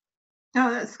 Oh,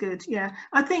 that's good. Yeah,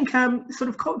 I think sort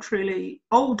of culturally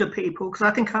older people, because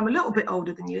I think I'm a little bit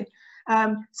older than you.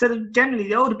 So generally,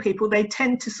 the older people, they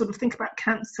tend to sort of think about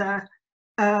cancer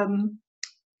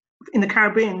in the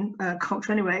Caribbean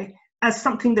culture anyway, as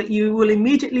something that you will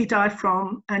immediately die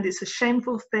from, and it's a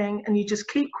shameful thing, and you just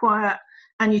keep quiet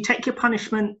and you take your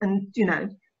punishment, and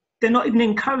they're not even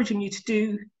encouraging you to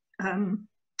do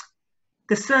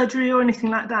the surgery or anything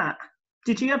like that.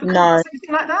 Did you ever come across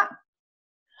anything like that?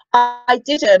 I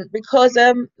didn't, because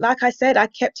like I said, I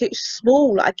kept it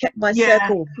small. I kept my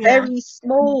circle very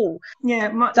small.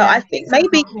 So I think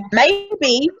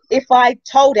maybe if I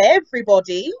told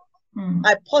everybody,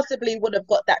 I possibly would have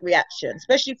got that reaction,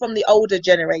 especially from the older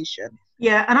generation.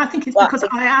 Yeah, and I think it's because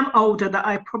I am older that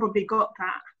I probably got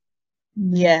that.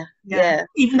 Yeah.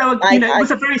 Even though it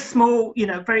was a very small,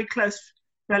 very close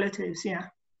relatives. Yeah.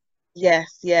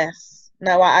 Yes.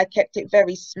 No, I kept it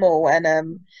very small, and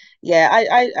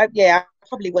I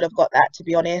probably would have got that, to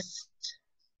be honest.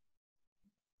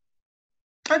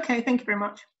 Okay, thank you very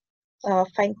much. Oh,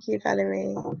 thank you,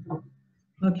 Valerie.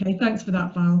 Okay, thanks for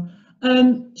that, Val.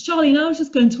 Charlene, I was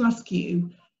just going to ask you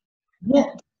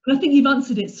what, and I think you've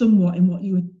answered it somewhat in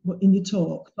in your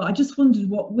talk, but I just wondered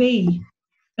what we,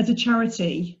 as a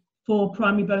charity for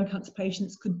primary bone cancer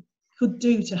patients, could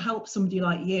do to help somebody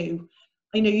like you.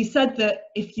 You said that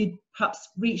if you'd perhaps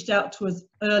reached out to us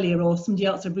earlier, or somebody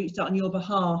else had reached out on your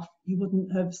behalf, you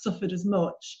wouldn't have suffered as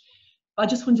much. I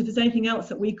just wondered if there's anything else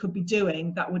that we could be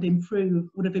doing that would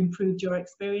have improved your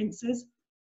experiences.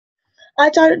 I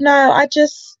don't know. I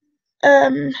just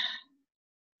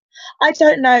I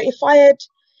don't know if I had,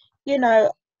 you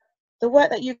know, the work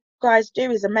that you guys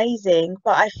do is amazing,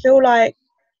 but I feel like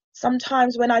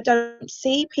sometimes when I don't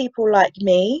see people like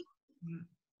me,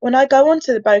 when I go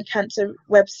onto the bone cancer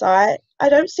website, I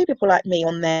don't see people like me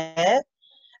on there.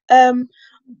 I'm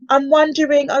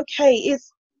wondering, okay,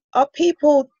 are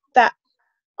people that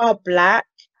are black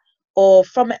or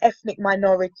from an ethnic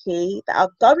minority that are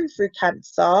going through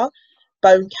cancer,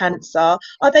 bone cancer,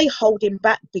 are they holding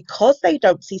back because they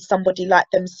don't see somebody like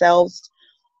themselves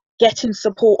getting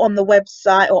support on the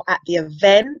website or at the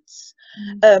events?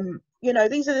 You know,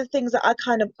 these are the things that I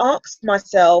kind of ask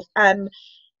myself, and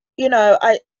you know,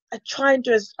 I try and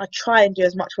do as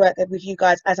much work with you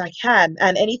guys as I can,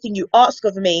 and anything you ask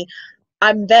of me,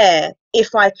 I'm there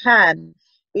if I can,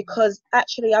 because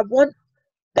actually I want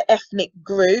the ethnic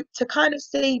group to kind of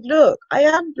see, look, I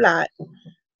am black,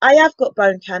 I have got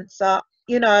bone cancer,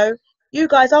 you know, you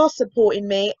guys are supporting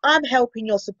me, I'm helping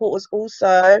your supporters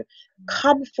also,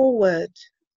 come forward.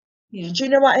 Do you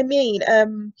know what I mean?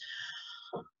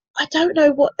 I don't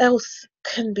know what else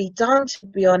can be done, to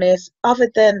be honest,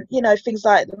 other than, you know, things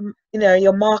like, you know,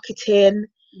 your marketing,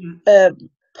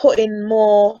 putting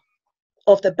more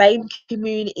of the BAME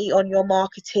community on your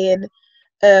marketing,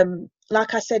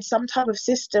 like I said, some type of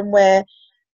system where,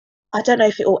 I don't know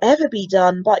if it will ever be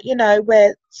done, but you know,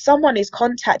 where someone is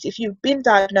contacted, if you've been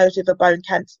diagnosed with a bone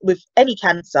cancer, with any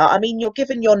cancer, I mean, you're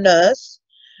given your nurse,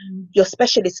 your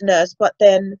specialist nurse, but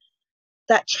then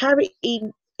that charity,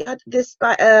 this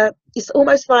like it's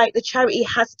almost like the charity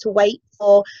has to wait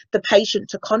for the patient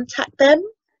to contact them.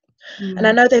 And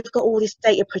I know they've got all this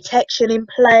data protection in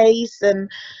place, and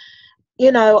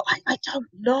you know, I don't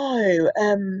know.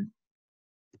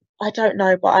 I don't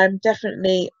know, but I'm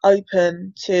definitely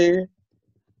open to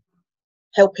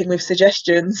helping with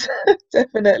suggestions.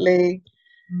 Definitely.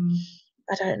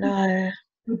 I don't know.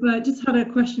 We've just had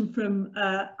a question from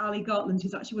Ali Gartland,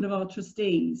 who's actually one of our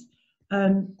trustees,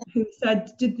 who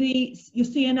said, did your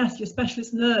CNS, your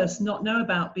specialist nurse, not know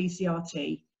about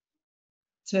BCRT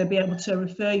to be able to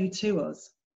refer you to us?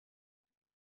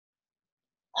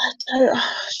 Do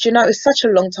you know, it's such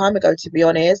a long time ago, to be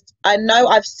honest. I know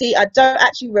I don't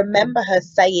actually remember her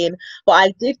saying, but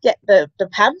I did get the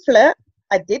pamphlet,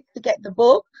 I did get the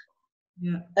book.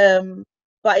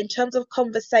 But in terms of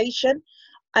conversation,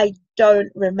 I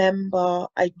don't remember.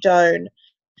 I don't.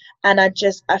 And I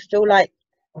feel like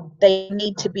we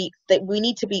need to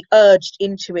be urged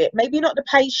into it. Maybe not the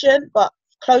patient, but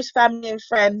close family and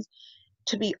friends,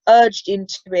 to be urged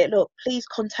into it. Look, please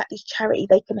contact this charity,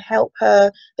 they can help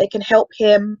her, they can help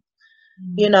him.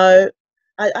 You know,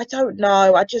 I don't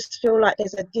know, I just feel like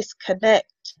there's a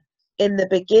disconnect in the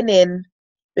beginning,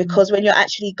 because when you're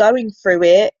actually going through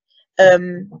it,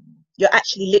 you're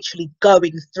actually literally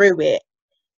going through it.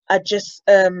 I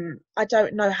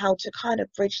don't know how to kind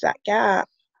of bridge that gap.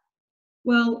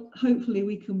 Well, hopefully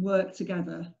we can work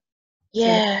together.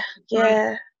 Yeah.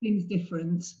 Things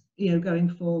different, you know, going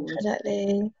forward.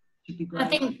 Definitely. Should be great. I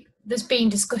think there's been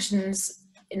discussions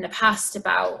in the past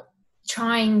about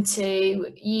trying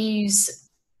to use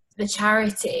the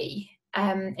charity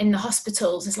in the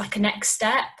hospitals as like a next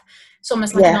step. It's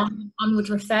almost like an onward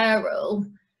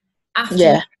referral after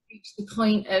you reach the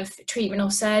point of treatment or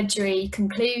surgery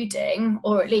concluding,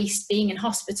 or at least being in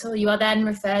hospital, you are then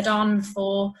referred on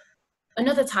for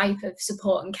another type of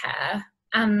support and care.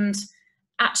 And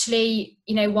actually,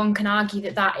 you know, one can argue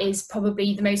that that is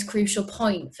probably the most crucial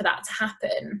point for that to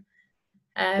happen.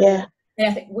 I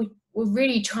think we're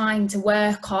really trying to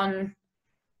work on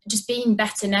just being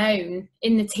better known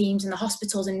in the teams and the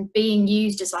hospitals, and being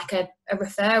used as like a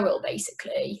referral,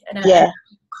 basically, and a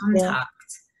contact.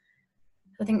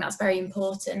 I think that's very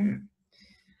important.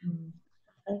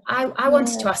 I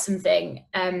wanted to ask something,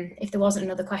 if there wasn't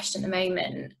another question at the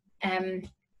moment.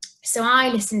 So I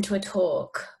listened to a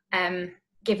talk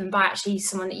given by actually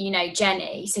someone that you know,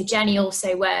 Jenny. So Jenny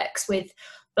also works with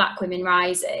Black Women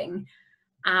Rising,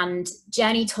 and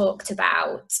Jenny talked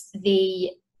about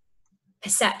the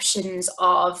perceptions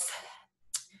of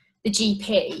the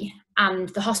GP and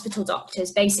the hospital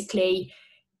doctors, basically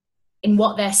in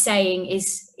what they're saying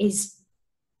is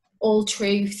all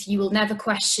truth. You will never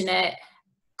question it.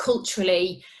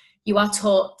 Culturally, you are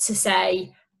taught to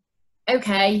say,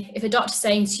 okay, if a doctor's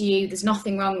saying to you there's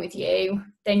nothing wrong with you,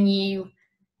 then you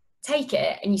take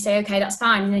it and you say, okay, that's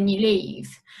fine, and then you leave.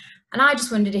 And I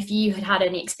just wondered if you had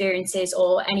any experiences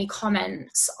or any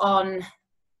comments on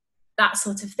that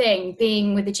sort of thing,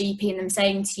 being with a GP and them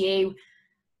saying to you,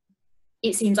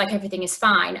 it seems like everything is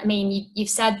fine. I mean, you've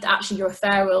said that actually your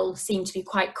referral seemed to be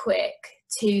quite quick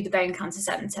to the Bone Cancer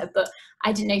Centre, but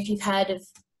I didn't know if you've heard of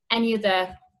any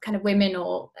other kind of women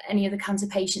or any other cancer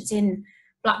patients in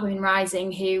Black Women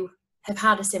Rising who have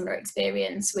had a similar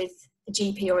experience with a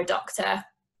GP or a doctor?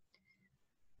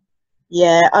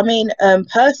 Yeah, I mean,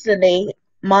 personally,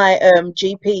 my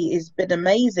GP has been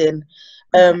amazing.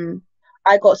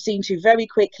 I got seen to very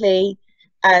quickly,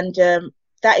 and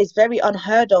that is very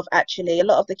unheard of, actually. A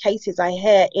lot of the cases I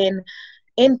hear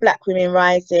in Black Women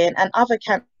Rising and other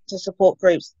cancer support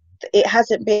groups, it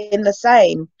hasn't been the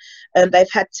same.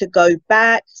 They've had to go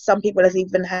back. Some people have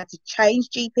even had to change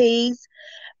GPs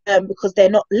because they're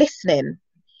not listening,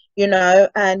 you know,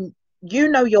 and you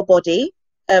know your body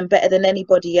better than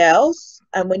anybody else.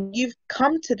 And when you've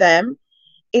come to them,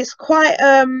 it's quite,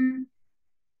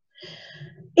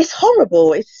 it's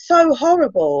horrible. It's so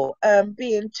horrible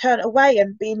being turned away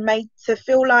and being made to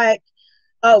feel like,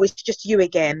 oh, it's just you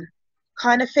again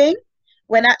kind of thing.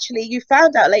 When actually you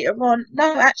found out later on,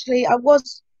 no, actually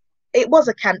it was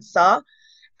a cancer,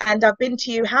 and I've been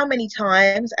to you how many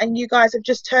times and you guys have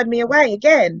just turned me away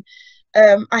again.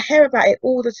 I hear about it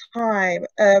all the time.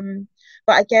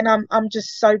 But again, I'm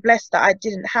just so blessed that I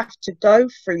didn't have to go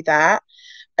through that.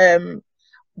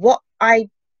 What I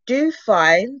do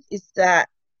find is that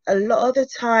a lot of the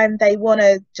time they want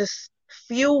to just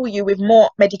fuel you with more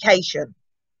medication.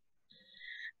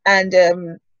 And,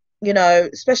 you know,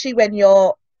 especially when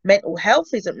your mental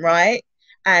health isn't right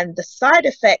and the side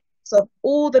effects of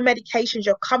all the medications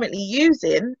you're currently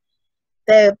using,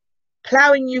 they're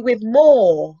plowing you with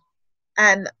more.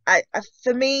 And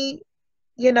for me,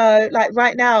 you know, like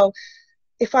right now,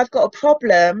 if I've got a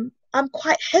problem, I'm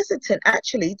quite hesitant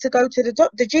actually to go to the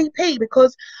GP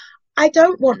because I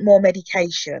don't want more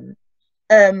medication.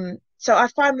 So I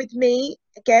find with me,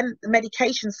 again, the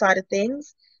medication side of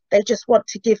things, they just want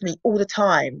to give me all the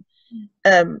time.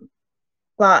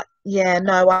 But yeah,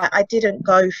 no, I didn't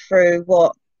go through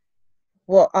what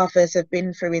others have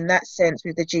been through in that sense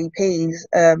with the GPs.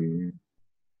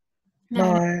 No.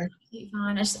 Absolutely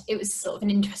fine. It was sort of an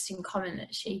interesting comment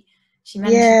that she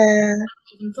mentioned. Yeah. I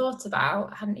hadn't even thought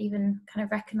about. I hadn't even kind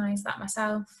of recognised that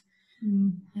myself.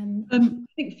 I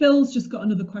think Phil's just got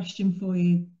another question for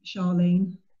you,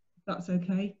 Charlene, if that's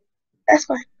okay. That's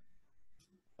fine.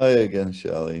 Hi again,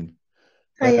 Charlene.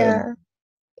 Hiya.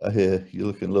 I hear you're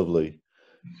looking lovely.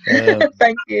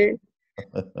 Thank you.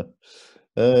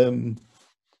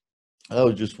 I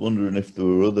was just wondering if there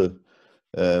were other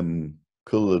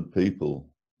coloured people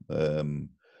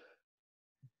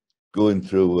going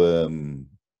through,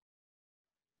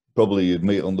 probably you'd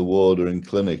meet on the ward or in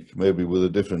clinic, maybe with a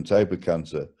different type of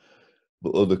cancer,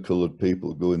 but other coloured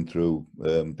people going through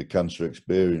the cancer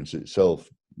experience itself,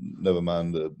 never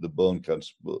mind the bone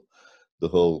cancer, but the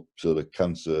whole sort of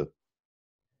cancer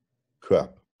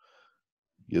crap,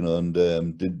 you know. And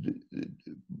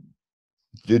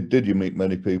did you meet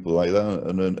many people like that?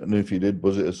 And if you did,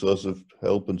 was it a source of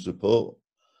help and support?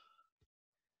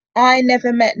 I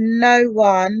never met no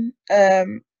one,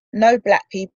 no Black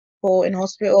people in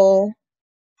hospital.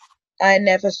 I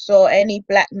never saw any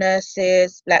Black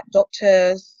nurses, Black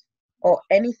doctors, or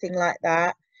anything like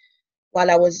that while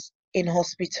I was in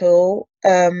hospital.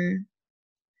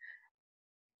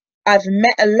 I've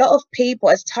met a lot of people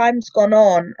as time's gone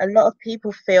on. A lot of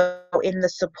people feel in the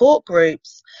support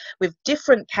groups with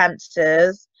different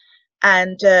cancers,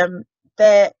 and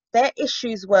their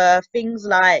issues were things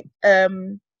like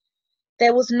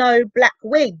there was no Black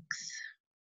wigs.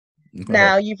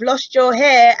 Now you've lost your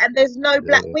hair and there's no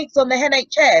Black wigs on the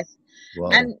NHS. Wow.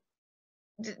 And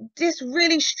this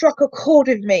really struck a chord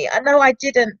with me. I know I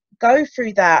didn't go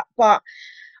through that, but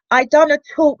I done a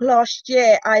talk last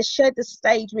year. I shared the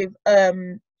stage with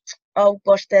oh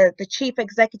gosh, the chief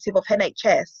executive of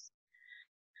NHS,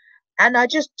 and I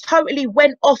just totally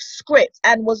went off script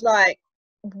and was like,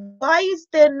 why is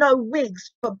there no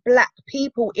wigs for Black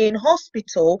people in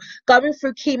hospital going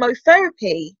through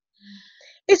chemotherapy?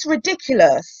 It's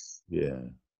ridiculous. Yeah.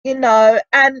 You know,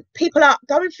 and people are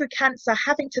going through cancer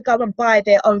having to go and buy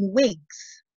their own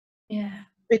wigs. Yeah.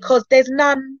 Because there's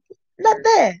none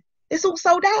there. It's all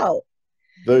sold out.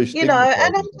 Very you know,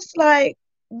 and I'm just like,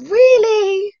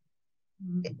 really?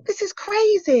 This is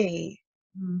crazy.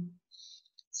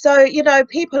 So, you know,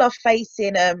 people are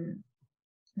facing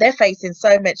they're facing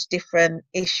so much different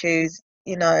issues,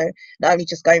 you know, not only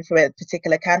just going through a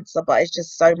particular cancer, but it's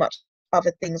just so much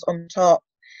other things on top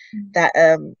that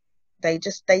they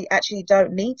actually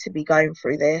don't need to be going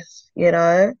through this, you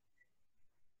know.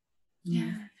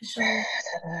 Yeah, for sure. I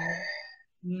don't know.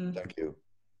 Yeah. Thank you.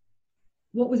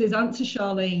 What was his answer,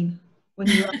 Charlene, when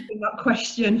you were asking that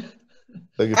question?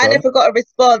 I never got a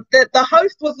response. The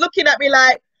host was looking at me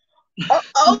like,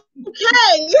 oh,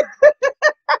 okay.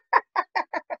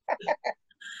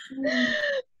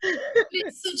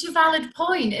 a valid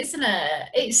point, isn't it?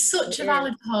 It's such a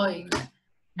valid point.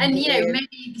 And, you know,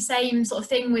 maybe the same sort of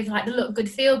thing with like the Look Good,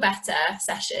 Feel Better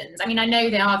sessions. I mean, I know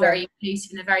they are very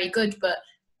inclusive and they're very good, but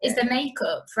is there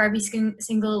makeup for every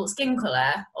single skin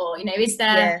colour? Or, you know, is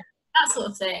there that sort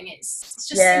of thing? It's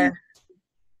just...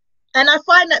 And I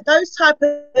find that those type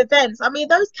of events, I mean,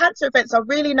 those cancer events are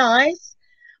really nice,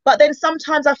 but then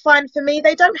sometimes I find for me,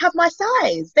 they don't have my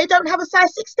size. They don't have a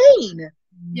size 16.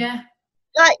 Yeah.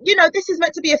 Like, you know, this is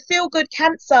meant to be a feel-good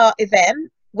cancer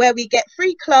event where we get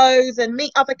free clothes and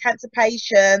meet other cancer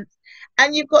patients,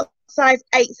 and you've got size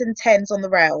 8s and 10s on the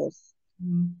rails.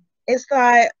 It's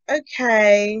like,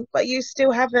 okay, but you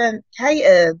still haven't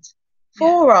catered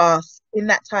for us in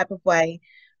that type of way.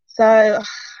 So, I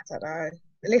don't know.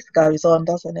 The list goes on,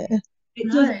 doesn't it?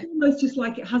 It does, almost just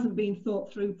like it hasn't been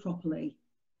thought through properly.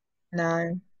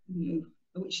 No.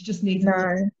 Which just needs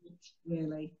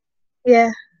really.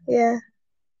 Yeah.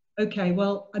 Okay,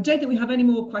 well, I don't think we have any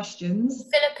more questions.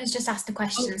 Philip has just asked a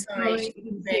question, sorry.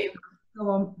 Go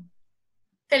on.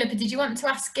 Philippa, did you want to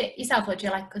ask it yourself, or would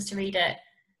you like us to read it?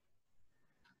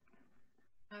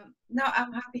 No,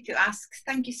 I'm happy to ask.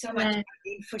 Thank you so much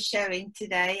for sharing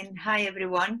today, and hi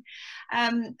everyone.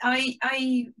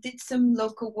 I did some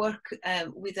local work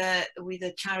with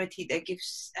a charity that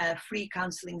gives free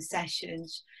counselling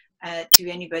sessions to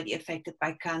anybody affected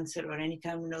by cancer or any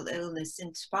terminal illness.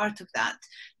 And as part of that,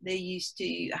 they used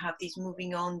to have these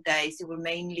moving on days. They were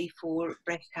mainly for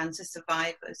breast cancer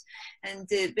survivors. And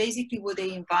basically what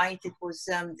they invited was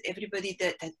everybody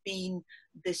that had been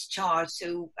discharged.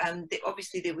 So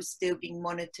obviously they were still being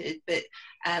monitored, but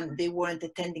they weren't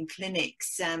attending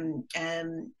clinics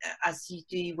as you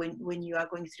do when you are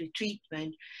going through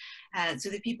treatment. So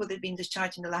the people that had been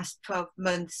discharged in the last 12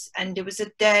 months, and there was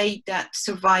a day that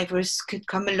survivors could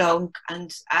come along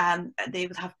and they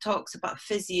would have talks about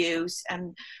physios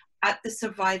and at the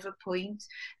survivor point,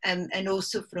 and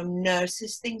also from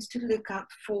nurses, things to look out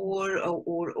for,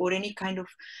 or any kind of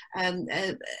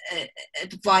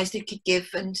advice they could give.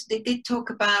 And they did talk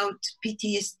about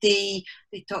PTSD,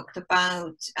 they talked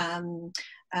about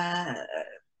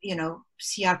you know,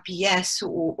 CRPS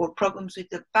or problems with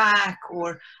the back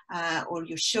or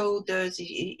your shoulders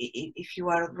if you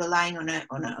are relying on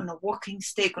a walking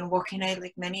stick, on walking aid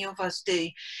like many of us do.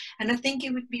 And I think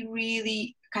it would be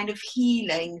really kind of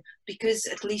healing, because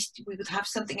at least we would have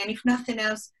something, and if nothing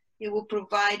else, it will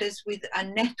provide us with a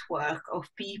network of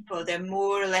people that are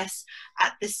more or less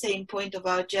at the same point of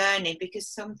our journey. Because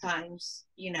sometimes,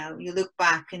 you know, you look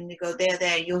back and you go,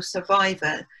 there, you're a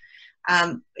survivor.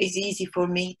 It's easy for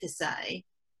me to say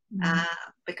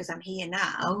because I'm here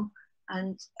now,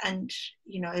 and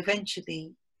you know,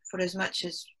 eventually, for as much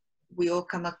as we all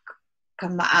come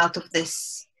out of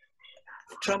this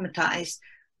traumatized,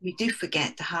 we do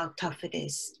forget how tough it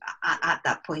is at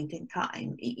that point in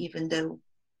time, even though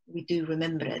we do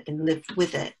remember it and live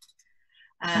with it.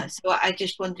 So I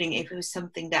just wondering if it was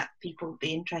something that people would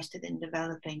be interested in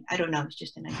developing. I don't know, it's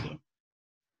just an idea.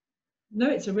 No,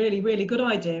 it's a really, really good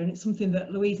idea, and it's something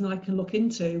that Louise and I can look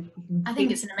into. I think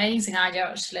it's an amazing idea,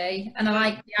 actually, and I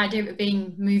like the idea of it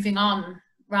being moving on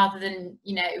rather than,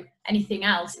 you know, anything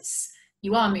else. It's,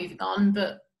 you are moving on,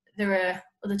 but there are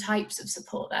other types of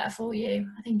support there for you.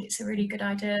 I think it's a really good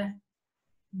idea.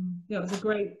 Yeah, it was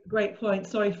a great point.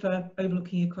 Sorry for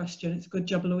overlooking your question. It's a good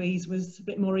job Louise was a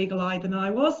bit more eagle-eyed than I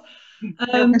was.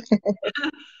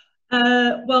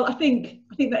 Well, I think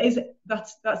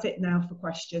that's it now for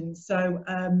questions. So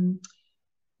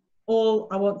all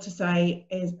I want to say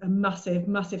is a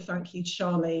massive thank you to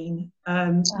Charlene.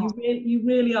 You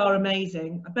really are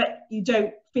amazing. I bet you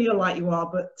don't feel like you are,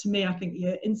 but to me I think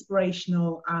you're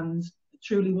inspirational and a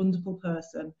truly wonderful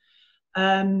person.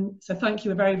 So thank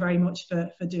you very much for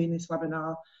doing this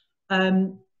webinar.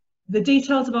 The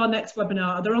details of our next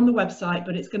webinar, they're on the website,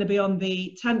 but it's going to be on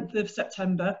the 10th of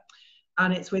September.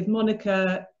 And it's with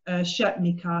Monica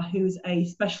Shepnika, who's a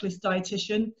specialist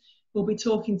dietitian, who'll be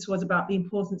talking to us about the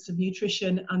importance of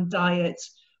nutrition and diet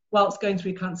whilst going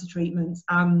through cancer treatments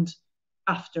and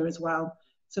after as well.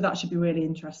 So that should be really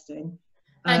interesting.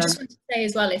 I just wanted to say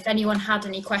as well, if anyone had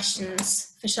any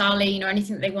questions for Charlene or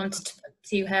anything that they wanted to put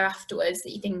to her afterwards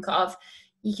that you think of,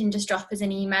 you can just drop us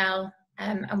an email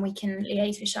and we can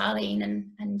liaise with Charlene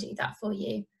and do that for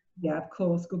you. Yeah, of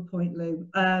course. Good point, Lou.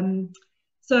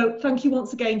 So thank you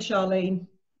once again, Charlene.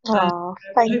 Oh,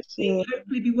 thank you.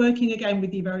 Hopefully be working again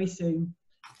with you very soon.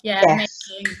 Yeah, yes.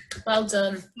 Amazing. Well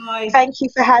done. Bye. Thank you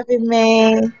for having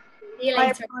me. See you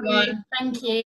later, everyone. Thank you.